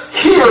manifest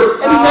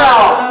here and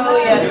now.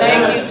 Hallelujah.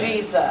 Thank you,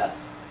 Jesus.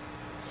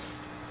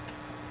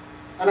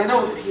 And I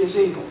know that He is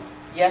able.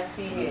 Yes,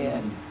 He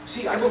is.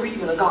 See, I believe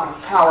in a God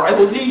of power. I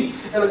believe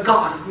in a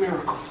God of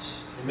miracles.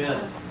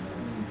 Amen.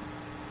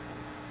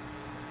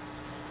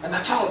 And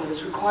that's all that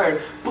is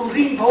required.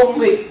 Believe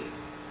only.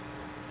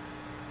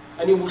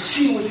 And you will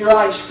see with your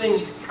eyes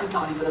things that you could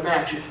not even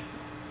imagine.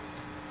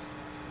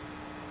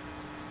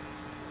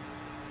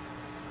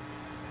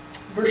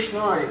 Verse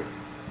 9.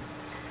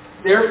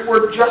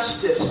 Therefore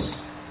justice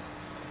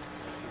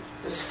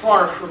is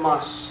far from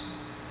us,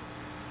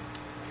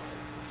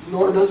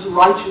 nor does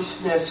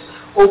righteousness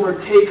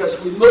overtake us.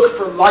 We look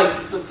for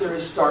light, but there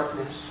is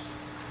darkness.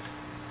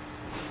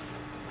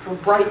 For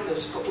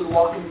brightness, but we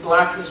walk in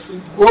blackness. We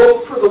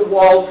grope for the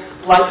wall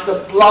like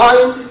the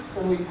blind,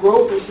 and we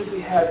grope as if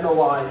we had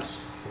no eyes.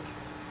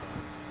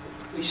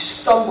 We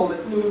stumble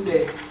at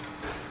noonday.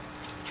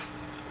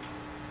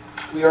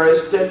 We are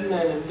as dead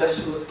men in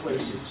desolate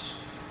places.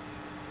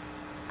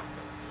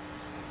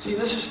 See,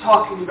 this is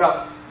talking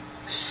about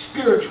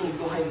spiritual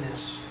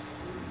blindness.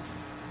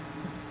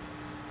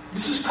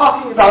 This is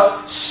talking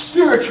about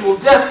spiritual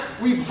death.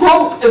 We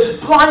grope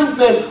as blind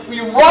men. We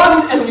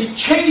run and we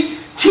chase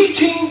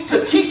teaching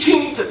to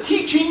teaching to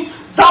teaching,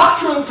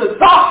 doctrine to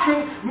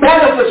doctrine,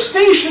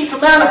 manifestation to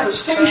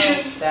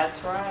manifestation.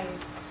 That's right.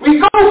 We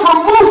go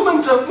from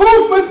movement to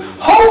movement,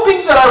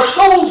 hoping that our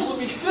souls will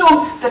be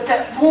filled, that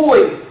that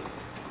void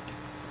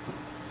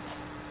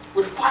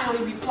would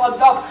finally be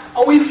plugged up,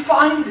 and we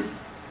find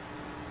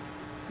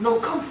no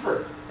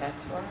comfort. That's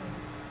right.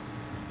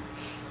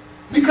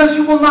 Because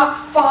you will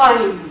not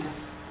find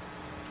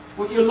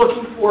what you're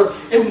looking for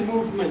in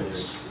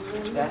movements.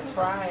 That's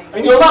right.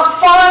 And you'll not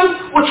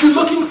find what you're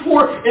looking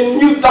for in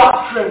new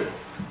doctrine.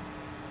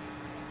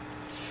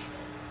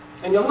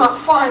 And you'll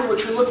not find what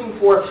you're looking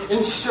for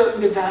in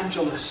certain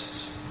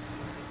evangelists.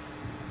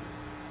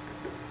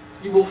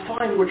 You will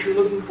find what you're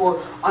looking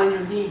for on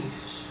your knees.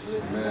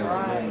 That's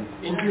right.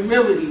 In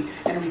humility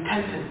and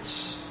repentance.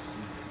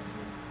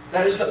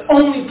 That is the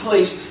only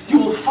place you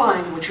will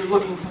find what you're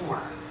looking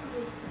for.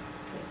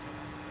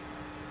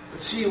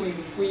 But see,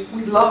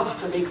 we love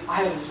to make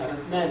idols out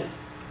of men.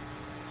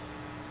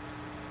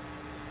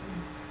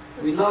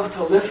 We love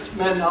to lift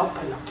men up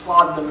and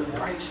applaud them and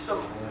praise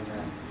them.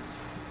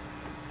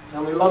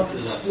 And we love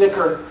to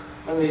snicker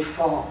when they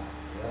fall.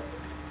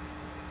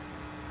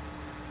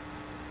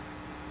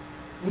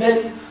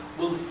 Men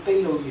will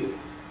fail you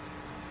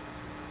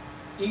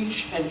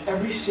each and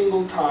every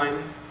single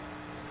time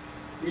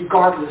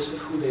regardless of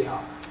who they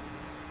are.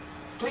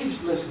 Please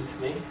listen to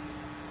me.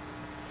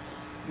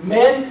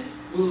 Men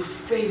will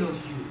fail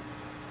you.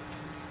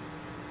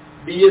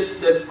 Be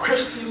it the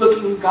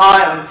crispy-looking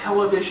guy on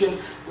television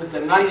with the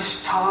nice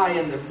tie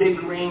and the big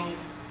ring.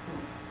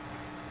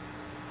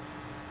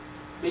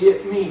 Be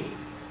it me.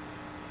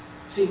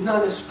 See,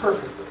 none is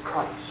perfect but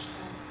Christ.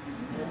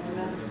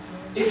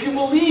 If you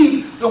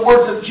believe the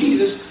words of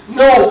Jesus,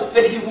 know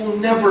that He will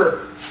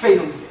never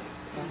fail you.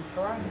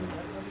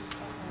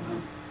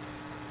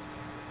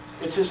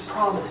 It's His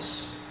promise.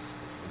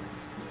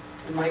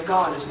 And my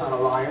God is not a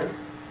liar.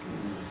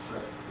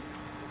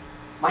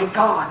 My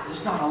God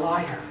is not a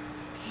liar.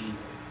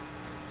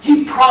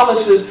 He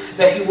promises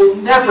that He will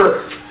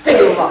never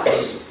fail us.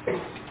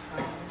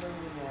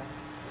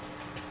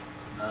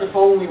 If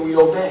only we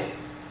obey.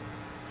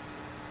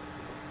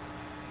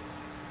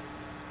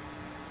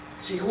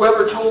 See,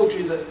 whoever told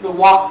you that the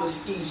walk was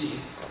easy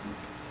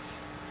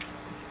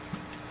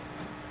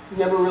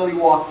never really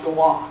walked the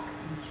walk.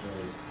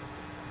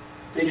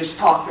 They just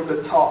talked a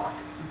good talk.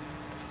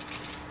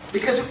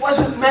 Because it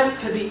wasn't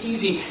meant to be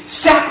easy.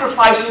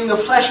 Sacrificing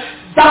the flesh,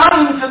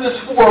 dying to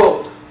this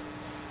world,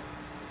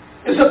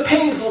 is a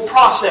painful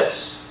process.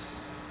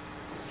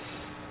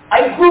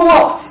 I grew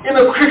up in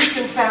a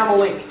Christian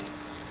family.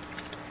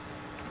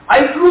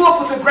 I grew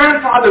up with a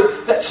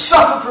grandfather that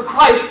suffered for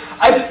Christ.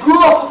 I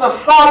grew up with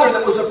a father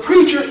that was a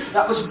preacher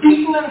that was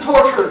beaten and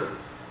tortured.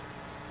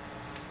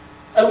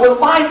 And when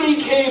my day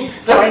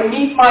came that I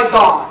meet my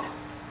God,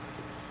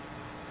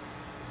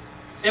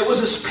 it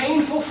was as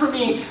painful for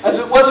me as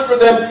it was for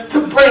them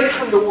to break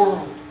from the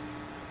world.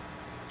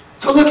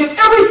 To look at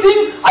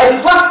everything I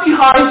had left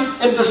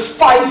behind and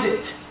despise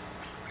it.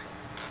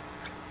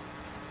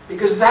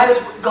 Because that is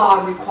what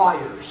God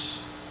requires.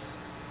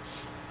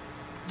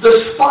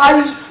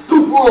 Despise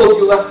the world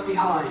you left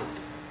behind.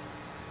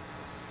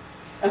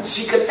 And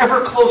seek an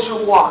ever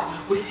closer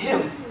walk with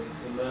Him.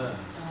 Amen.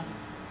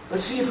 But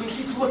see, if we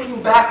keep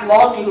looking back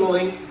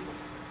longingly,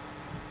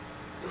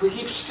 if we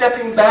keep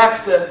stepping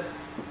back to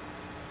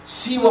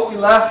see what we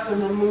left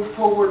and then move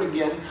forward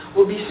again,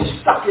 we'll be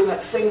stuck in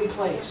that same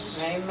place.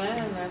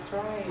 Amen. That's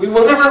right. We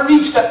will never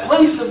reach that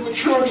place of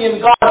maturity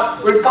in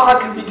God where God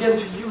can begin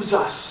to use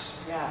us.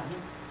 Yeah.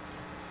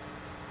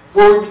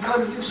 Where we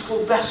become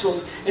useful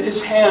vessels in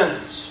His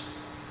hands.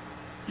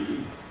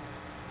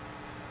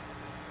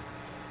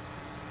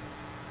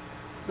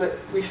 But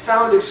we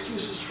found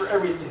excuses for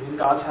everything in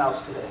God's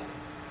house today.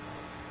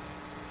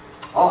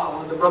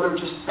 Oh, the brother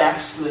just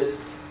backslid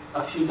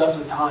a few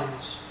dozen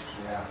times.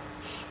 Yeah.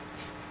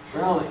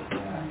 Really?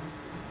 Yeah.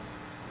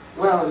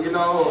 Well, you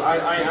know,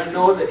 I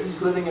know that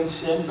he's living in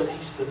sin, but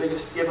he's the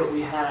biggest giver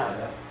we have.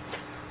 Yeah.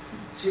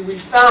 See,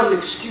 we found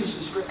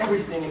excuses for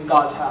everything in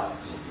God's house.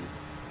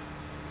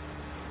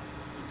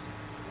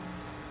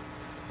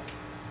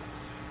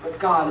 But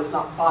God is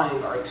not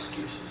buying our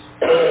excuses.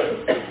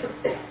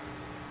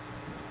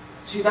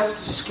 See, that's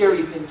the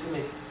scary thing to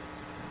me.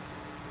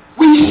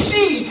 We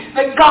see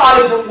that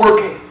God isn't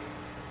working.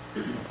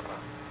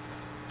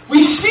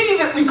 We see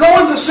that we go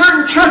into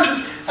certain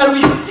churches and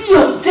we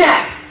feel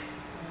death.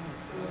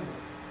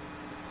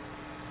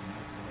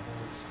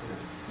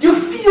 You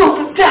feel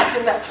the death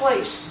in that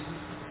place.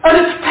 And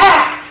it's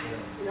packed.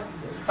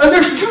 And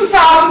there's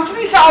 2,000,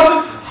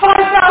 3,000,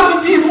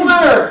 5,000 people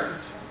there.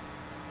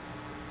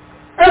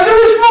 And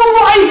there is no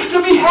life to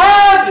be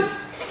had.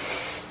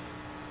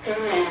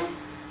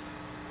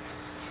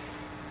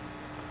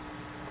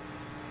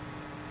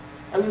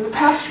 And then the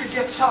pastor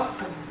gets up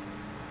and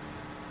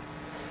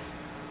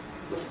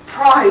with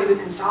pride in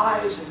his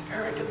eyes and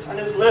arrogance on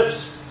his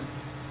lips,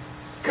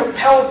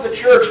 compels the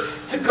church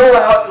to go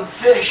out and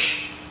fish.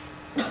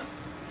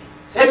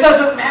 It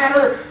doesn't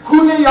matter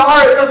who they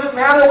are. It doesn't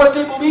matter what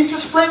they believe.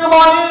 Just bring them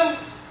on in.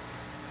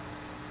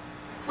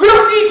 We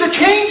don't need to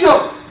change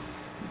them.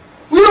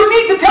 We don't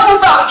need to tell them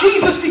about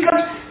Jesus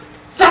because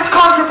that's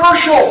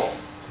controversial.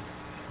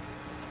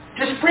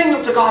 Just bring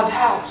them to God's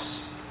house.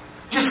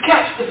 Just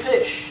catch the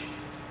fish.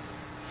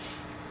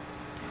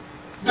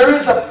 There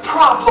is a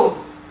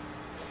problem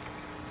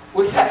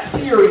with that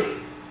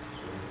theory.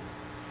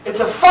 It's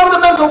a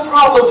fundamental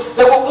problem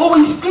that will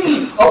always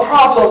be a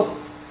problem.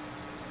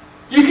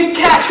 You can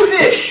catch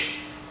fish,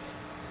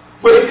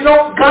 but if you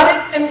don't gut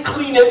it and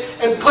clean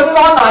it and put it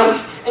on ice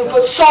and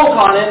put salt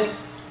on it,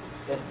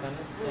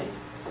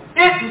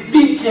 it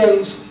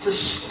begins to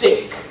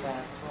stink.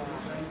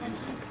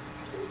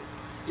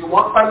 You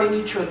walk by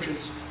many churches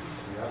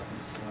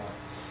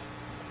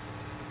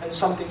and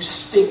something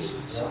stinks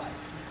inside.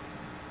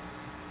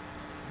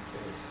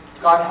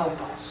 God help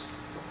us.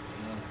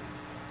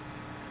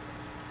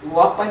 You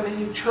walk by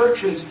many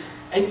churches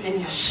and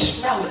you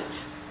smell it.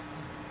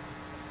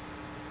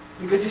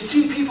 Because you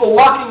see people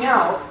walking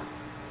out,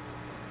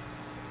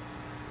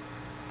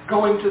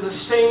 going to the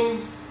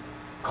same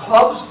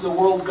clubs the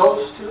world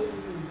goes to,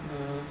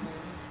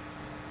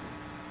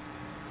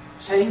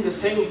 saying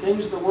the same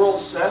things the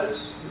world says,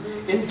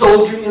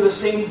 indulging in the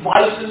same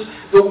vices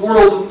the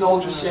world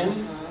indulges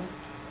in.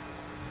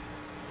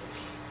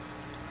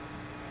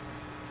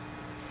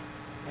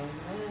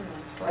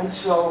 And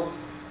so,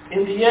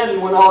 in the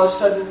end, when all is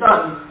said and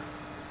done,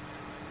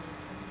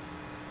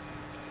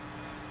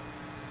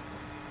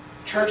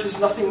 church is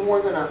nothing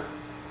more than a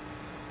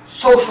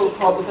social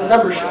club with a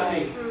membership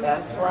fee.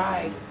 That's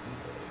right.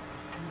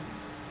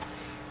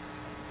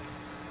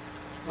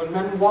 When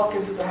men walk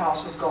into the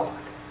house of God,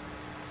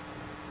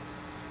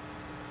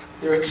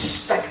 they're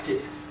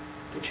expected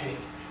to change.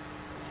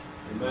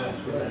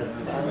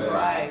 Amen. That's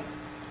right.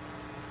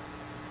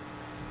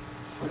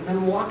 When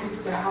men walk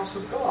into the house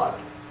of God,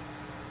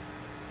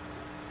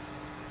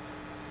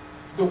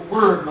 the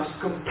Word must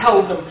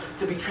compel them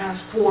to be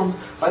transformed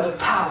by the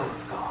power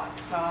of God.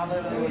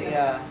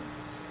 Hallelujah.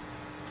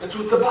 That's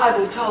what the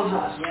Bible tells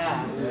us.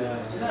 Yeah.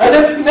 And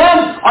if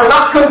men are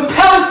not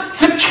compelled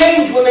to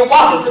change when they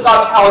walk into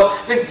God's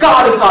house, then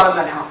God is not in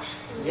that house.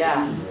 Yeah.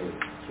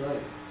 That's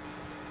right.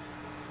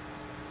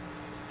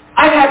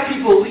 I've had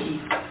people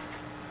leave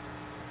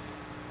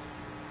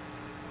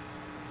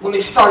when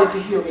they started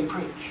to hear me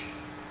preach.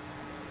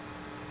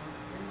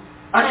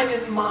 And I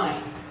didn't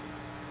mind.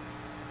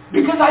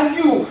 Because I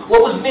knew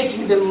what was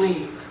making them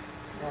leave.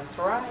 That's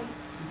right.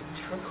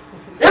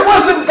 It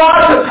wasn't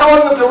God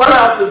compelling them to run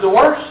out the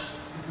doors.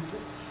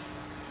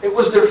 It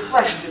was their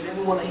flesh that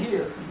didn't want to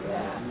hear.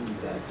 Yeah.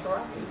 That's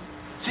right.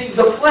 See,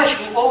 the flesh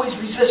will always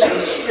resist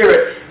the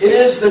Spirit. It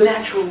is the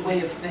natural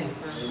way of things.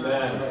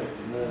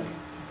 Amen.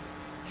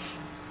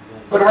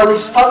 But our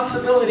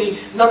responsibility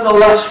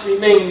nonetheless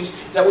remains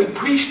that we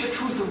preach the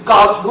truth of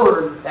God's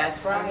Word That's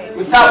right.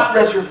 without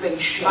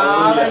reservation.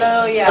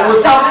 Hallelujah. And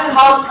without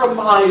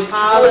compromise.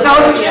 Hallelujah.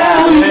 Without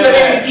excluding the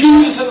name of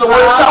Jesus and the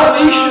word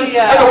salvation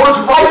Hallelujah. and the words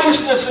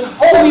righteousness and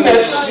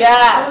holiness.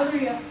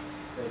 Yeah.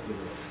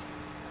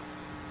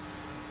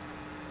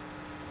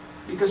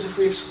 Because if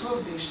we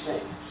exclude these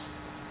things,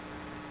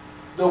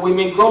 though we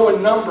may grow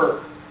in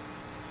number,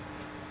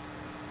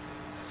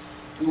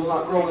 we will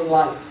not grow in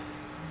life.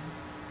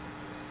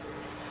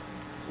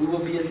 We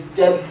will be as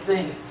dead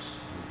things,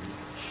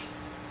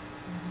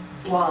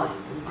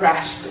 blind and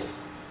grasping,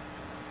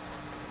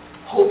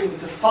 hoping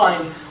to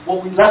find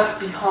what we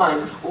left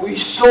behind, what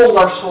we sold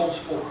our souls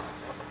for.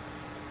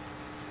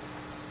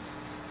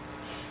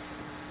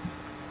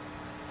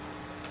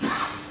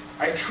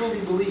 I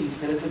truly believe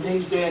that in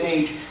today's day and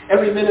age,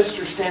 every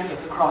minister stands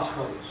at the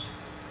crossroads.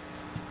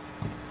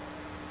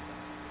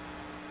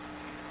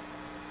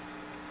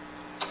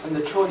 And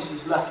the choice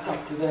is left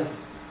up to them.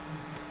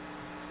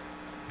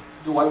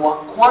 Do I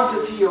want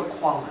quantity or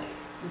quality?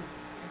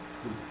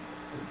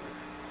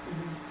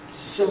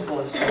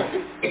 Simple as that.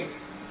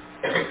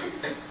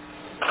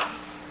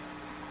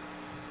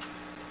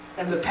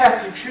 And the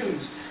path you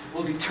choose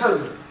will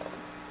determine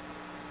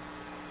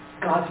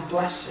God's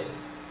blessing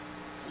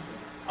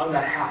on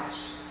that house.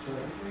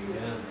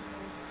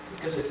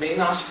 Because it may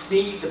not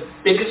be the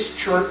biggest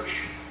church,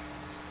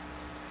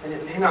 and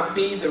it may not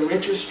be the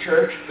richest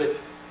church, but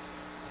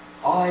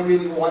all I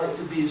really want it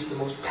to be is the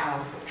most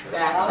powerful church.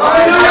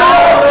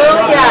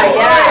 Hallelujah.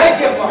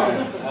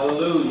 Yeah.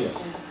 Hallelujah.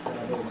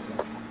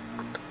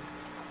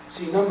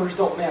 See, numbers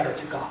don't matter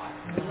to God.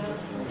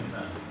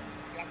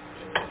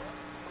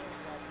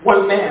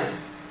 One man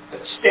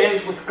that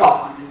stands with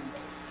God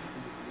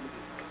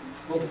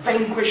will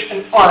vanquish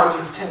an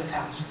army of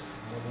 10,000.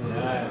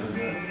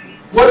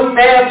 One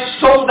man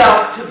sold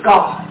out to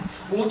God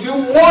will do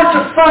more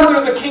to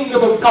further the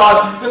kingdom of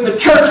God than the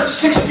church of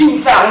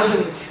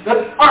 16,000 that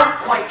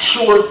aren't quite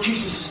sure if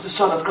Jesus is the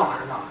Son of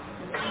God or not.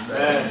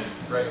 Amen.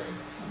 Right.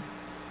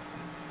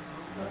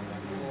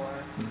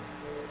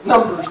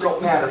 Numbers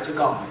don't matter to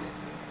God.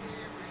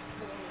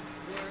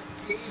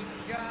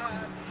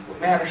 What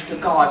matters to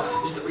God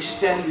is that we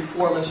stand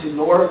before Him and say,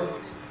 Lord,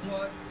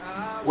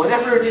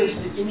 whatever it is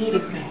that you need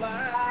of me,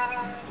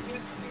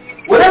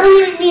 whatever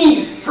you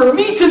need for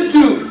me to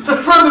do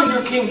to further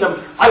your kingdom,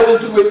 I will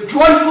do it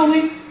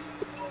joyfully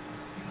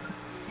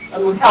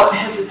and without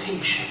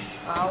hesitation.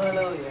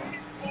 Hallelujah.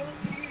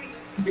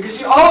 Because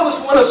see, all of us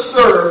want to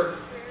serve,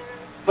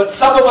 but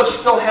some of us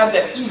still have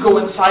that ego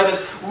inside us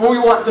where we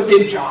want the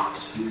big jobs.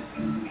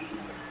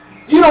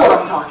 You know what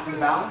I'm talking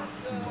about.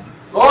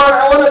 Lord,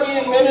 I want to be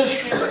in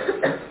ministry,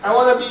 but I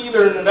want to be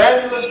either an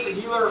evangelist, a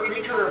healer, a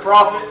preacher, or a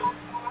prophet.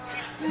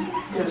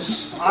 Because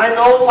I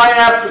know my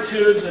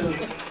aptitudes,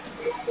 and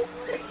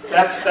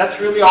that's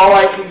really all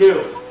I can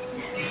do.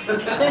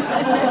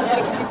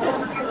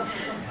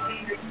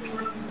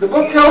 The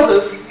book tells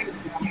us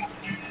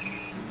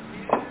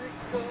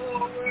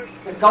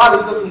that God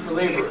is looking for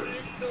laborers.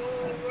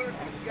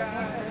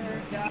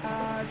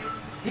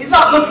 He's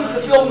not looking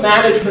to fill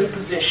management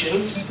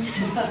positions.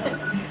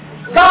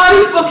 God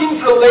is looking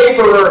for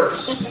laborers.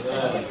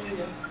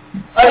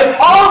 And if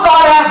all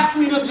God asks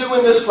me to do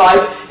in this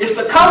life is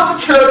to come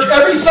to church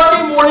every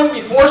Sunday morning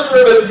before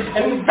service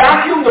and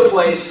vacuum the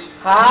place,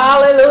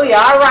 Hallelujah.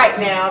 All right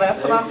now.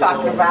 That's what I'm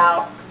talking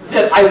about.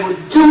 that I would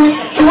do it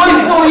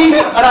joyfully,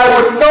 and I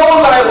would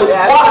know that I was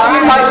walking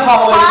in my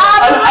calling,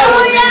 and I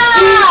would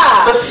receive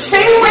the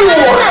same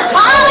reward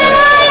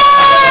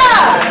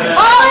Hallelujah!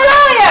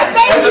 Hallelujah!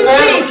 Thank as you, the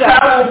man who Jesus.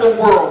 traveled the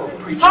world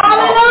preaching.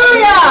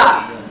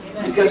 Hallelujah!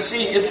 Because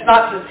see, it's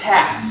not the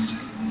task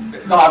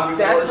God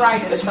rewards. That's right.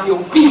 It's the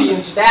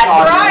obedience to That's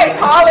God. right.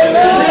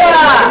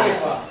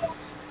 Hallelujah.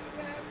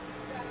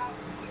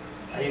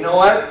 And you know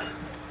what?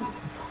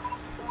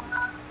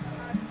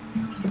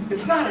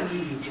 It's not an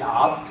easy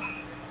job,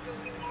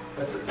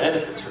 but the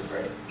benefits are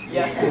great.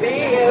 Yes, it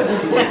is.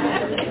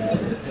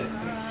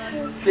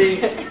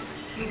 See,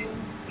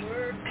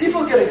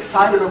 people get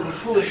excited over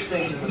foolish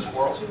things in this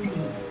world.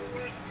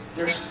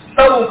 There's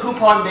double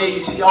coupon day.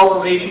 You see all the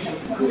ladies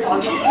with the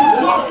coupons.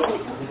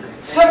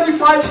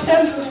 75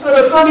 cents instead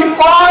of 35.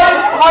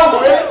 How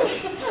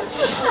rich!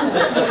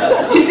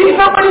 You see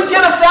somebody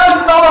get a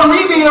 $1,000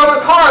 rebate on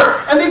a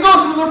car, and they go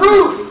through the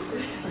roof.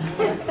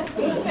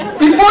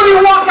 Before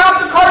you walk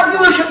out the car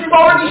dealership, you've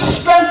already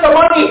spent the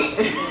money.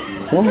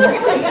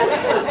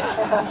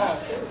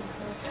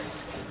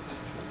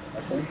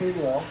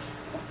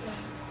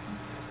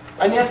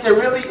 And yet there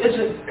really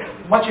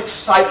isn't much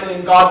excitement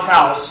in God's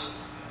house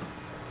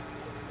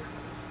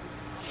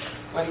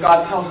when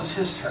God tells us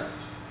His turn.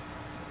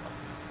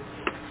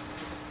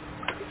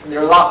 And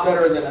they're a lot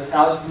better than a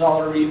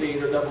 $1,000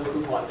 rebate or double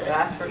coupon day.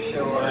 That's for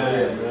sure.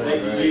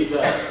 Thank you,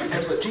 Jesus.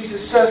 That's what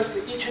Jesus says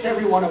to each and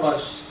every one of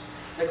us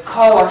that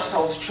call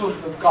ourselves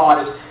children of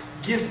God is,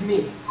 give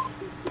me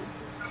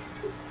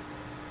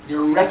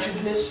your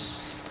wretchedness,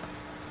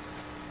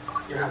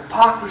 your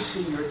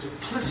hypocrisy, your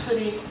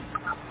duplicity,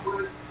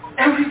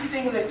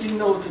 everything that you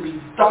know to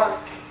be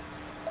dark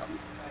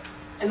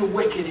and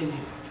wicked in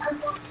you.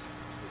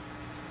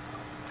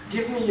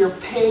 Give me your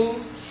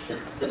pain,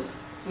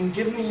 and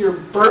give me your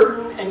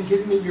burden, and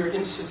give me your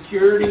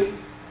insecurity,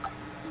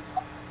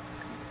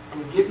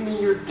 and give me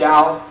your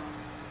doubt.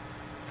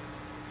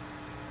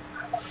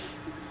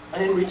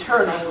 And in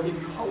return, I will give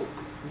you hope.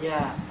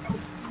 Yeah.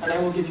 And I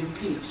will give you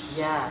peace.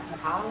 Yeah.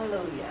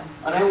 Hallelujah.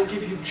 And I will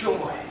give you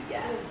joy.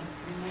 Yes.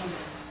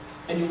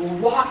 And you will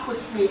walk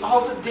with me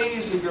all the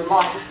days of your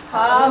life.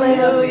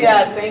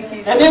 Hallelujah. Thank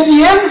you. And in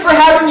the end, for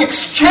having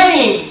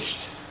exchanged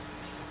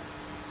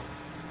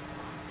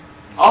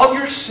all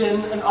your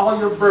sin and all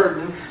your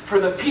burden for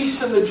the peace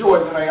and the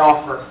joy that I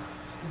offer.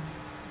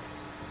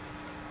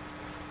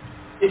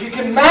 If you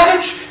can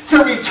manage to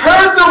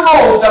return the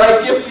robe that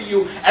I give to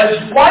you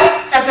as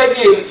white as I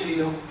gave it to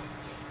you,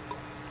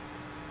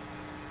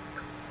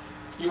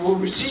 you will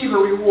receive a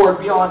reward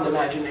beyond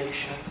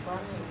imagination.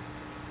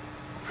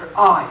 For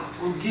I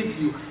will give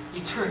you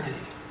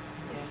eternity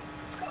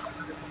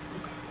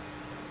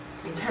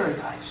in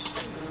paradise,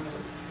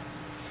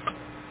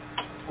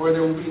 where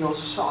there will be no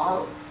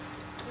sorrow,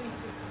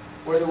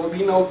 where there will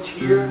be no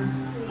tear,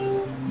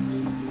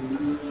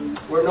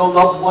 where no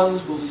loved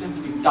ones will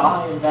simply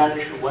die and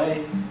vanish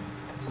away,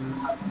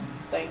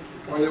 Thank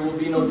you. where there will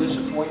be no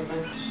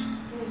disappointments,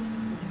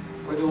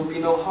 where there will be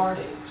no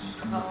heartaches,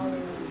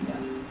 Hallelujah.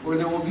 where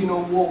there will be no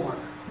war,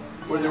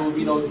 where there will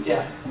be no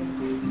death,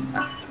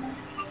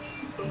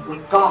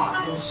 where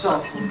God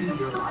Himself will be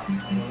your life,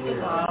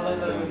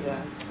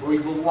 Hallelujah. where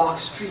you will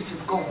walk streets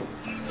of gold.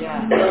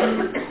 Yeah.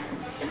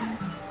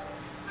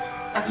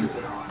 That's a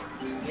good offer.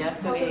 Yes,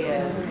 it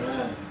is.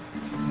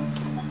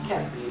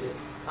 Can't beat it.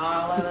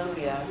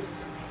 Hallelujah.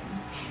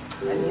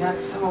 And yet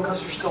some of us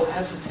are still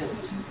hesitant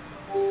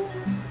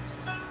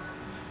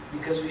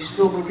because we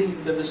still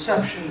believe the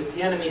deception that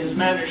the enemy has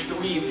managed to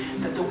weave,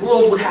 that the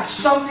world would have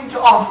something to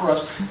offer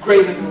us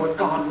greater than what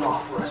God would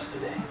offer us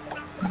today.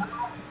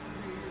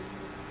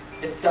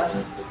 It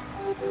doesn't.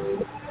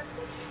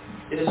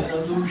 It is an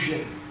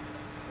illusion.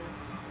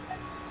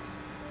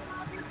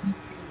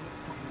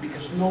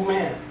 Because no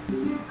man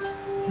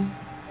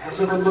has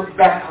ever looked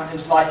back on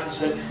his life and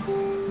said,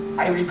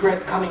 I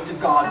regret coming to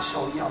God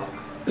so young.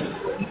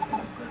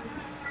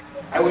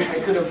 I wish I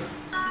could have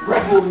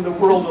reveled in the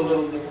world a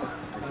little more.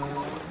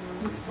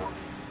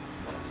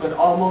 But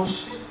almost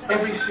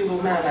every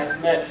single man I've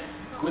met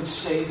would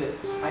say that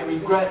I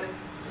regret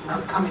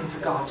not coming to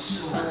God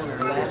sooner.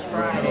 That's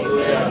right.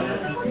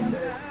 Amen.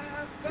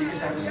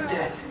 Because I was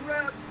dead.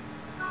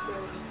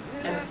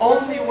 And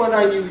only when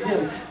I knew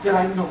Him did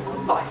I know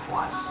what life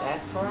was.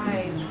 That's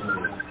right.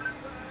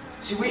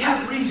 See, we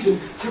have reason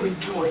to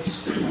rejoice.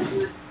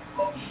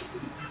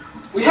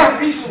 We have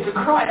reason to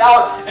cry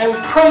out and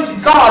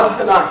praise God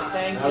tonight.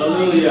 Thank you.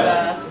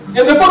 Hallelujah.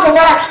 In the book of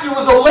Acts, there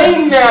was a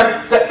lame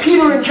man that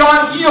Peter and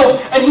John healed,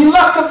 and he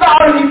left the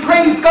valley and he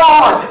praised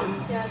God.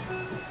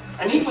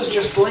 And he was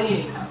just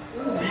lame.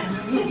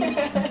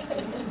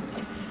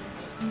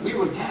 We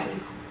were dead.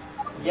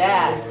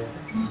 Yes.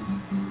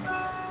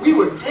 We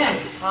were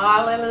dead.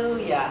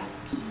 Hallelujah.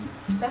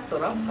 That's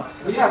what I'm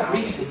talking about. We have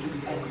reason to be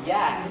thankful.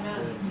 Yes.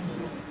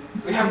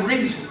 We have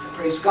reason to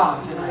praise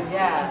God tonight.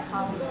 Yes.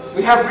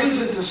 We have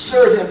reason to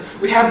serve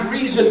Him. We have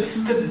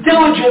reason to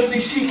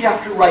diligently seek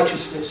after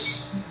righteousness.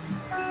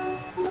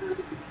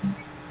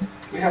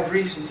 We have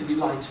reason to be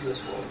lights in this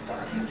world of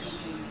darkness.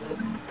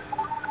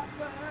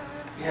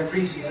 We have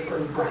reason to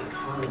burn bright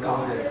for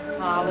God.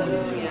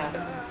 Hallelujah.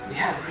 We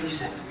have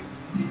reason.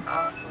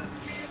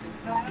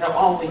 Now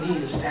all we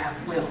need is to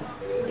have will.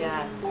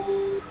 Yes.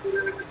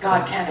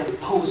 God can't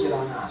impose it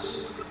on us.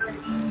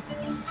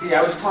 See,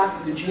 I was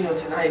talking to Gino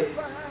tonight,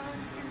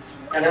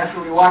 And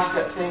after we watched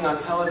that thing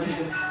on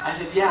television, I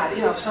said,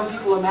 yeah, some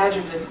people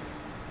imagine that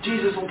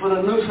Jesus will put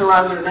a noose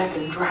around their neck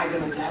and drag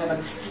them into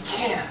heaven. He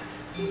can't.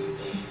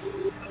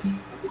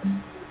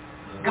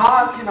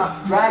 God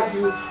cannot drag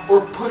you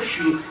or push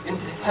you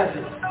into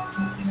heaven.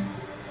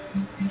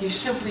 He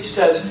simply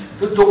says,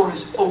 the door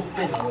is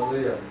open.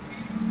 Hallelujah.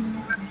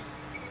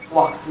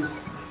 Walk through.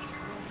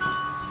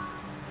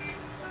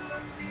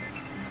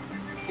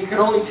 He can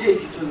only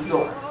take you to the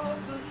door.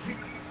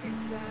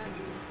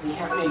 He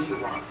can't make you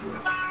walk through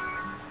it.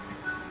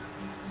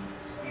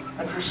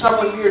 And for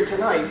someone here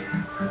tonight,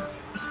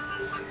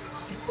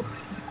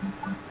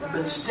 you've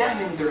been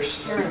standing there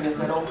staring at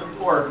that open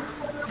door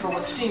for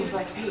what seems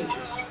like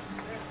ages.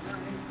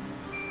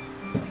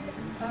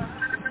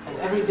 And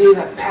every day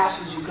that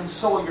passes, you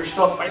console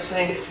yourself by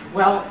saying,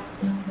 well,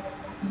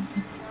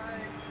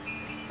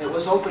 it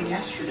was open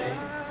yesterday,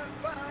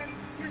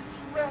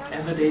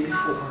 and the day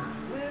before,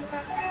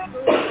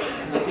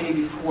 and the day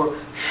before.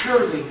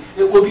 Surely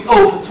it will be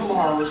open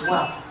tomorrow as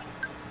well.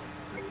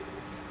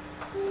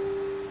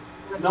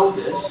 Know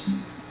this.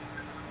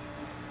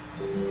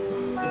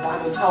 The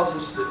Bible tells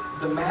us that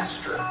the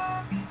Master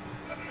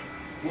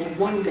will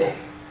one day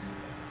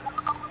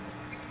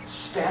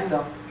stand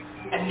up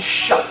and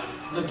shut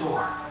the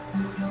door.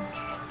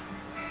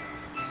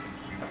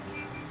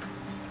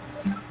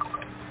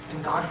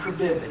 And God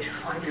forbid that you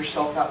find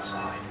yourself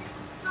outside.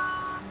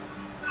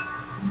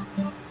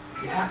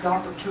 You have the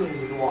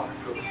opportunity to walk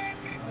through.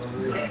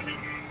 Hallelujah.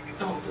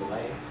 Don't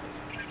delay.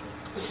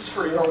 This is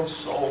for your own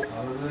soul.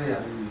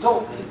 Hallelujah.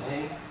 Don't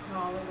delay.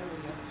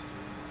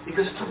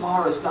 Because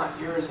tomorrow is not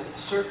yours and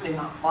it's certainly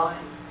not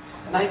mine.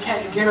 And I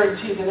can't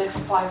guarantee the next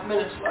 5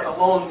 minutes, let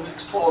alone the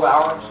next 12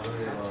 hours.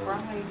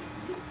 Hallelujah.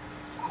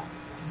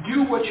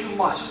 Do what you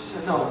must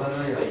to know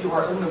that you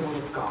are in the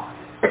will of God.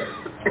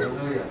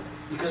 Hallelujah.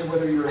 Because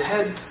whether you're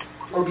ahead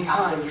or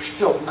behind, you're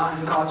still not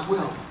in God's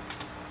will.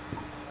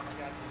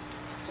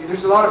 See,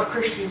 there's a lot of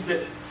Christians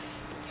that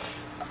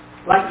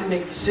like to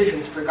make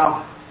decisions for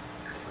God.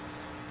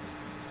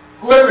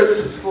 Whoever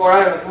this is for,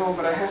 I don't know,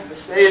 but I have to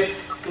say it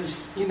because,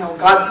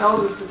 God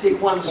tells us to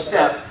take one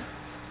step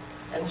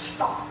and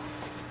stop.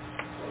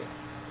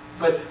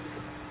 But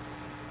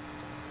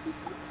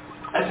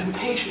as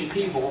impatient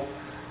people,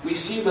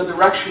 we see the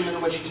direction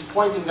in which He's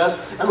pointing us,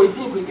 and we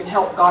think we can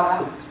help God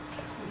out.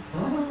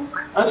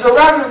 And so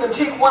rather than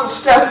take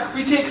one step,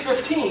 we take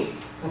 15.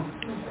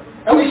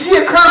 And we see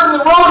a curve in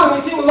the road,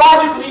 and we think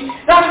logically,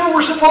 that's where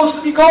we're supposed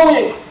to be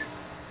going.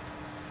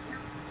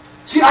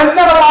 See, I've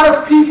met a lot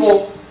of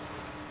people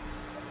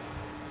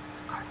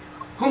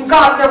whom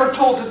God never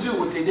told to do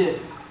what they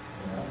did.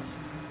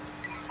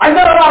 I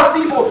met a lot of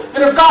people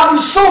that have gotten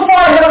so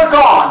far ahead of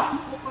God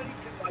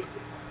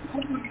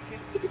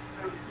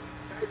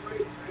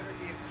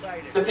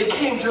that they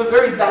came to a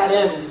very bad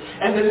end,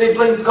 and then they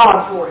blamed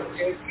God for it.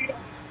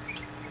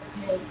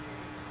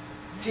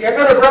 See, I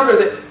met a brother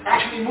that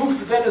actually moved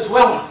to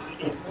Venezuela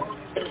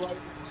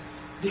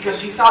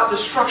because he thought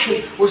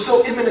destruction was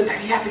so imminent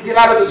that he had to get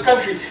out of this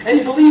country, and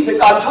he believed that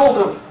God told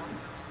him.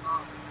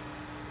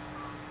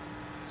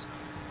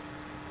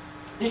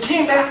 He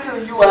came back to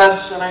the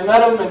U.S., and I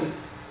met him, and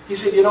he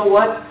said, you know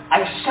what?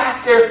 I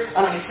sat there,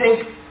 and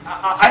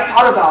I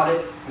thought about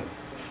it,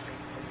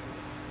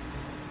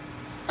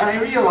 and I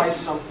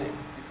realized something.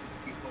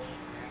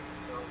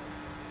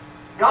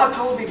 God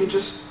told me to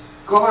just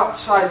go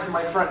outside from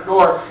my front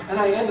door, and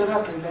I ended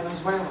up in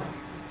Venezuela.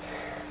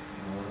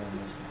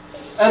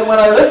 And when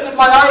I lifted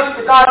my eyes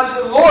to God and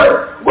said,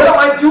 Lord, what am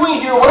I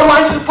doing here? What am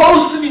I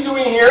supposed to be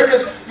doing here?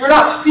 Because you're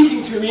not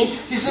speaking to me.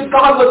 He said,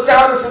 God looked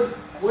down and said,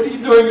 what are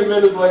you doing in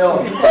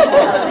Venezuela?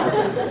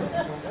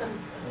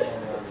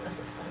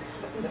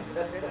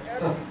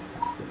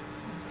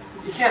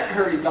 You can't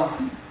hurry God.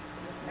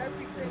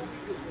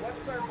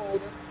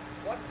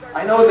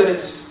 I know that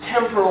as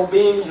temporal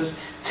beings, as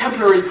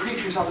temporary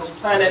creatures on this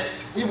planet,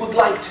 we would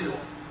like to.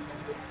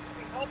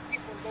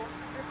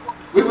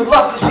 We would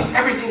love to see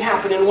everything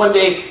happen in one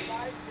day,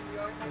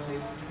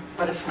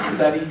 but it's not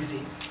that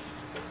easy.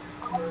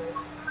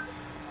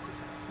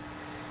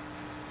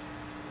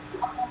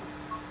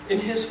 In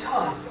His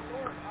time,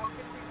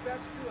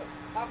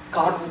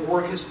 God will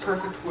work His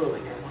perfect will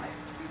in your life.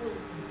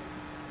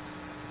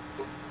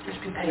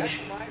 Just be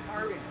patient.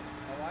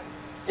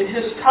 In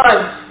His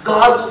time,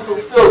 God will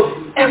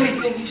fulfill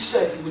everything He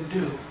said He would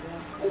do.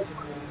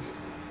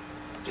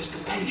 Just be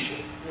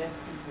patient.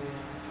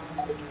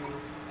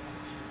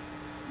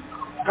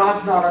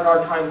 God's not on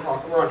our time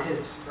clock. We're on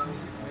His.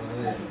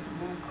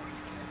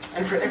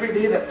 And for every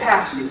day that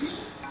passes,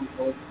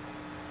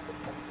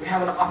 we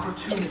have an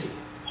opportunity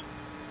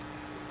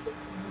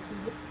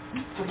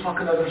to pluck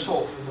another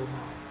soul from the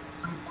world.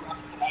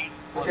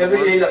 With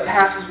every day that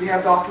passes, we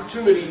have the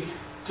opportunity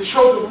to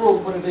show the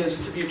world what it is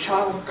to be a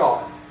child of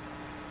God.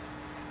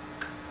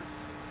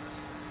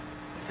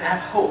 To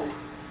have hope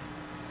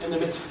in the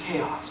midst of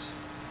chaos.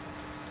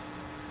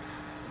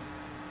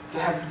 To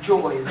have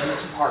joy in the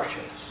midst of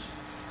hardships.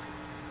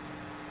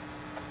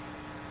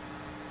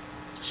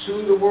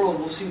 Soon the world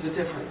will see the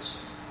difference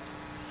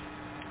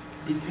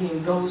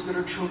between those that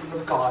are children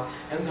of God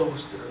and those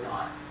that are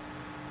not.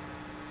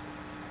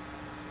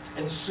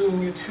 And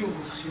soon you too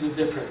will see the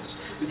difference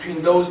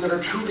between those that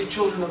are truly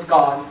children of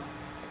God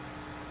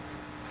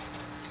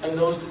and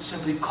those that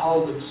simply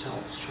call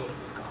themselves children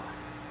of God.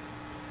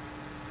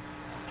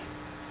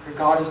 For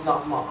God is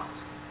not mocked.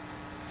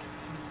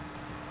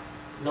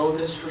 Know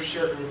this for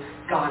certain,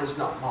 God is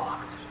not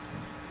mocked.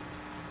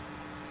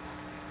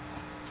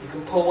 You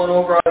can pull one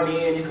over on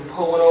me and you can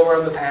pull one over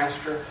on the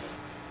pastor.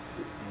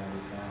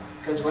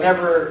 Because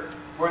whenever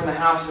we're in the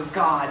house of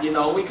God, you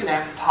know, we can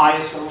act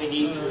pious when we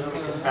need to.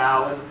 We can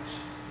bow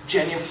and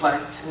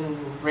genuflect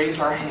and raise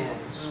our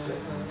hands. But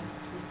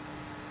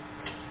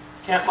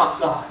can't mock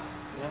God.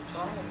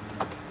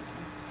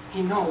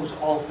 He knows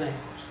all things.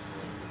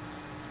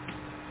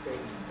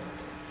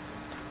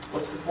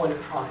 What's the point of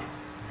trying?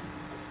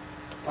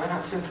 Why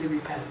not simply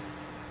repent?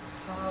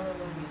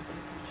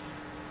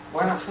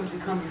 Why not simply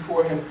come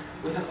before Him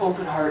with an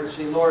open heart and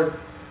say, Lord,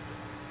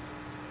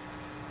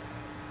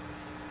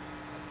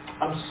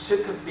 I'm sick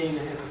of being a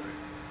hypocrite.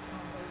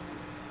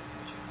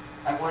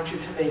 I want you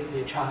to make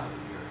me a child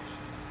of yours.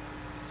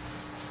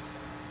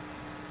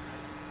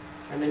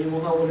 And then you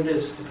will know what it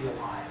is to be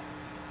alive.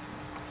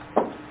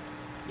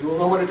 You will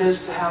know what it is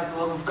to have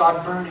the love of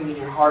God burning in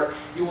your heart.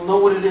 You will know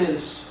what it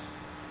is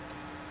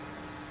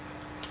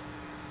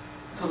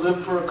to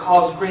live for a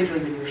cause greater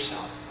than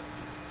yourself.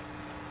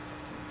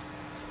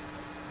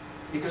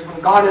 Because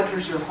when God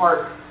enters your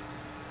heart,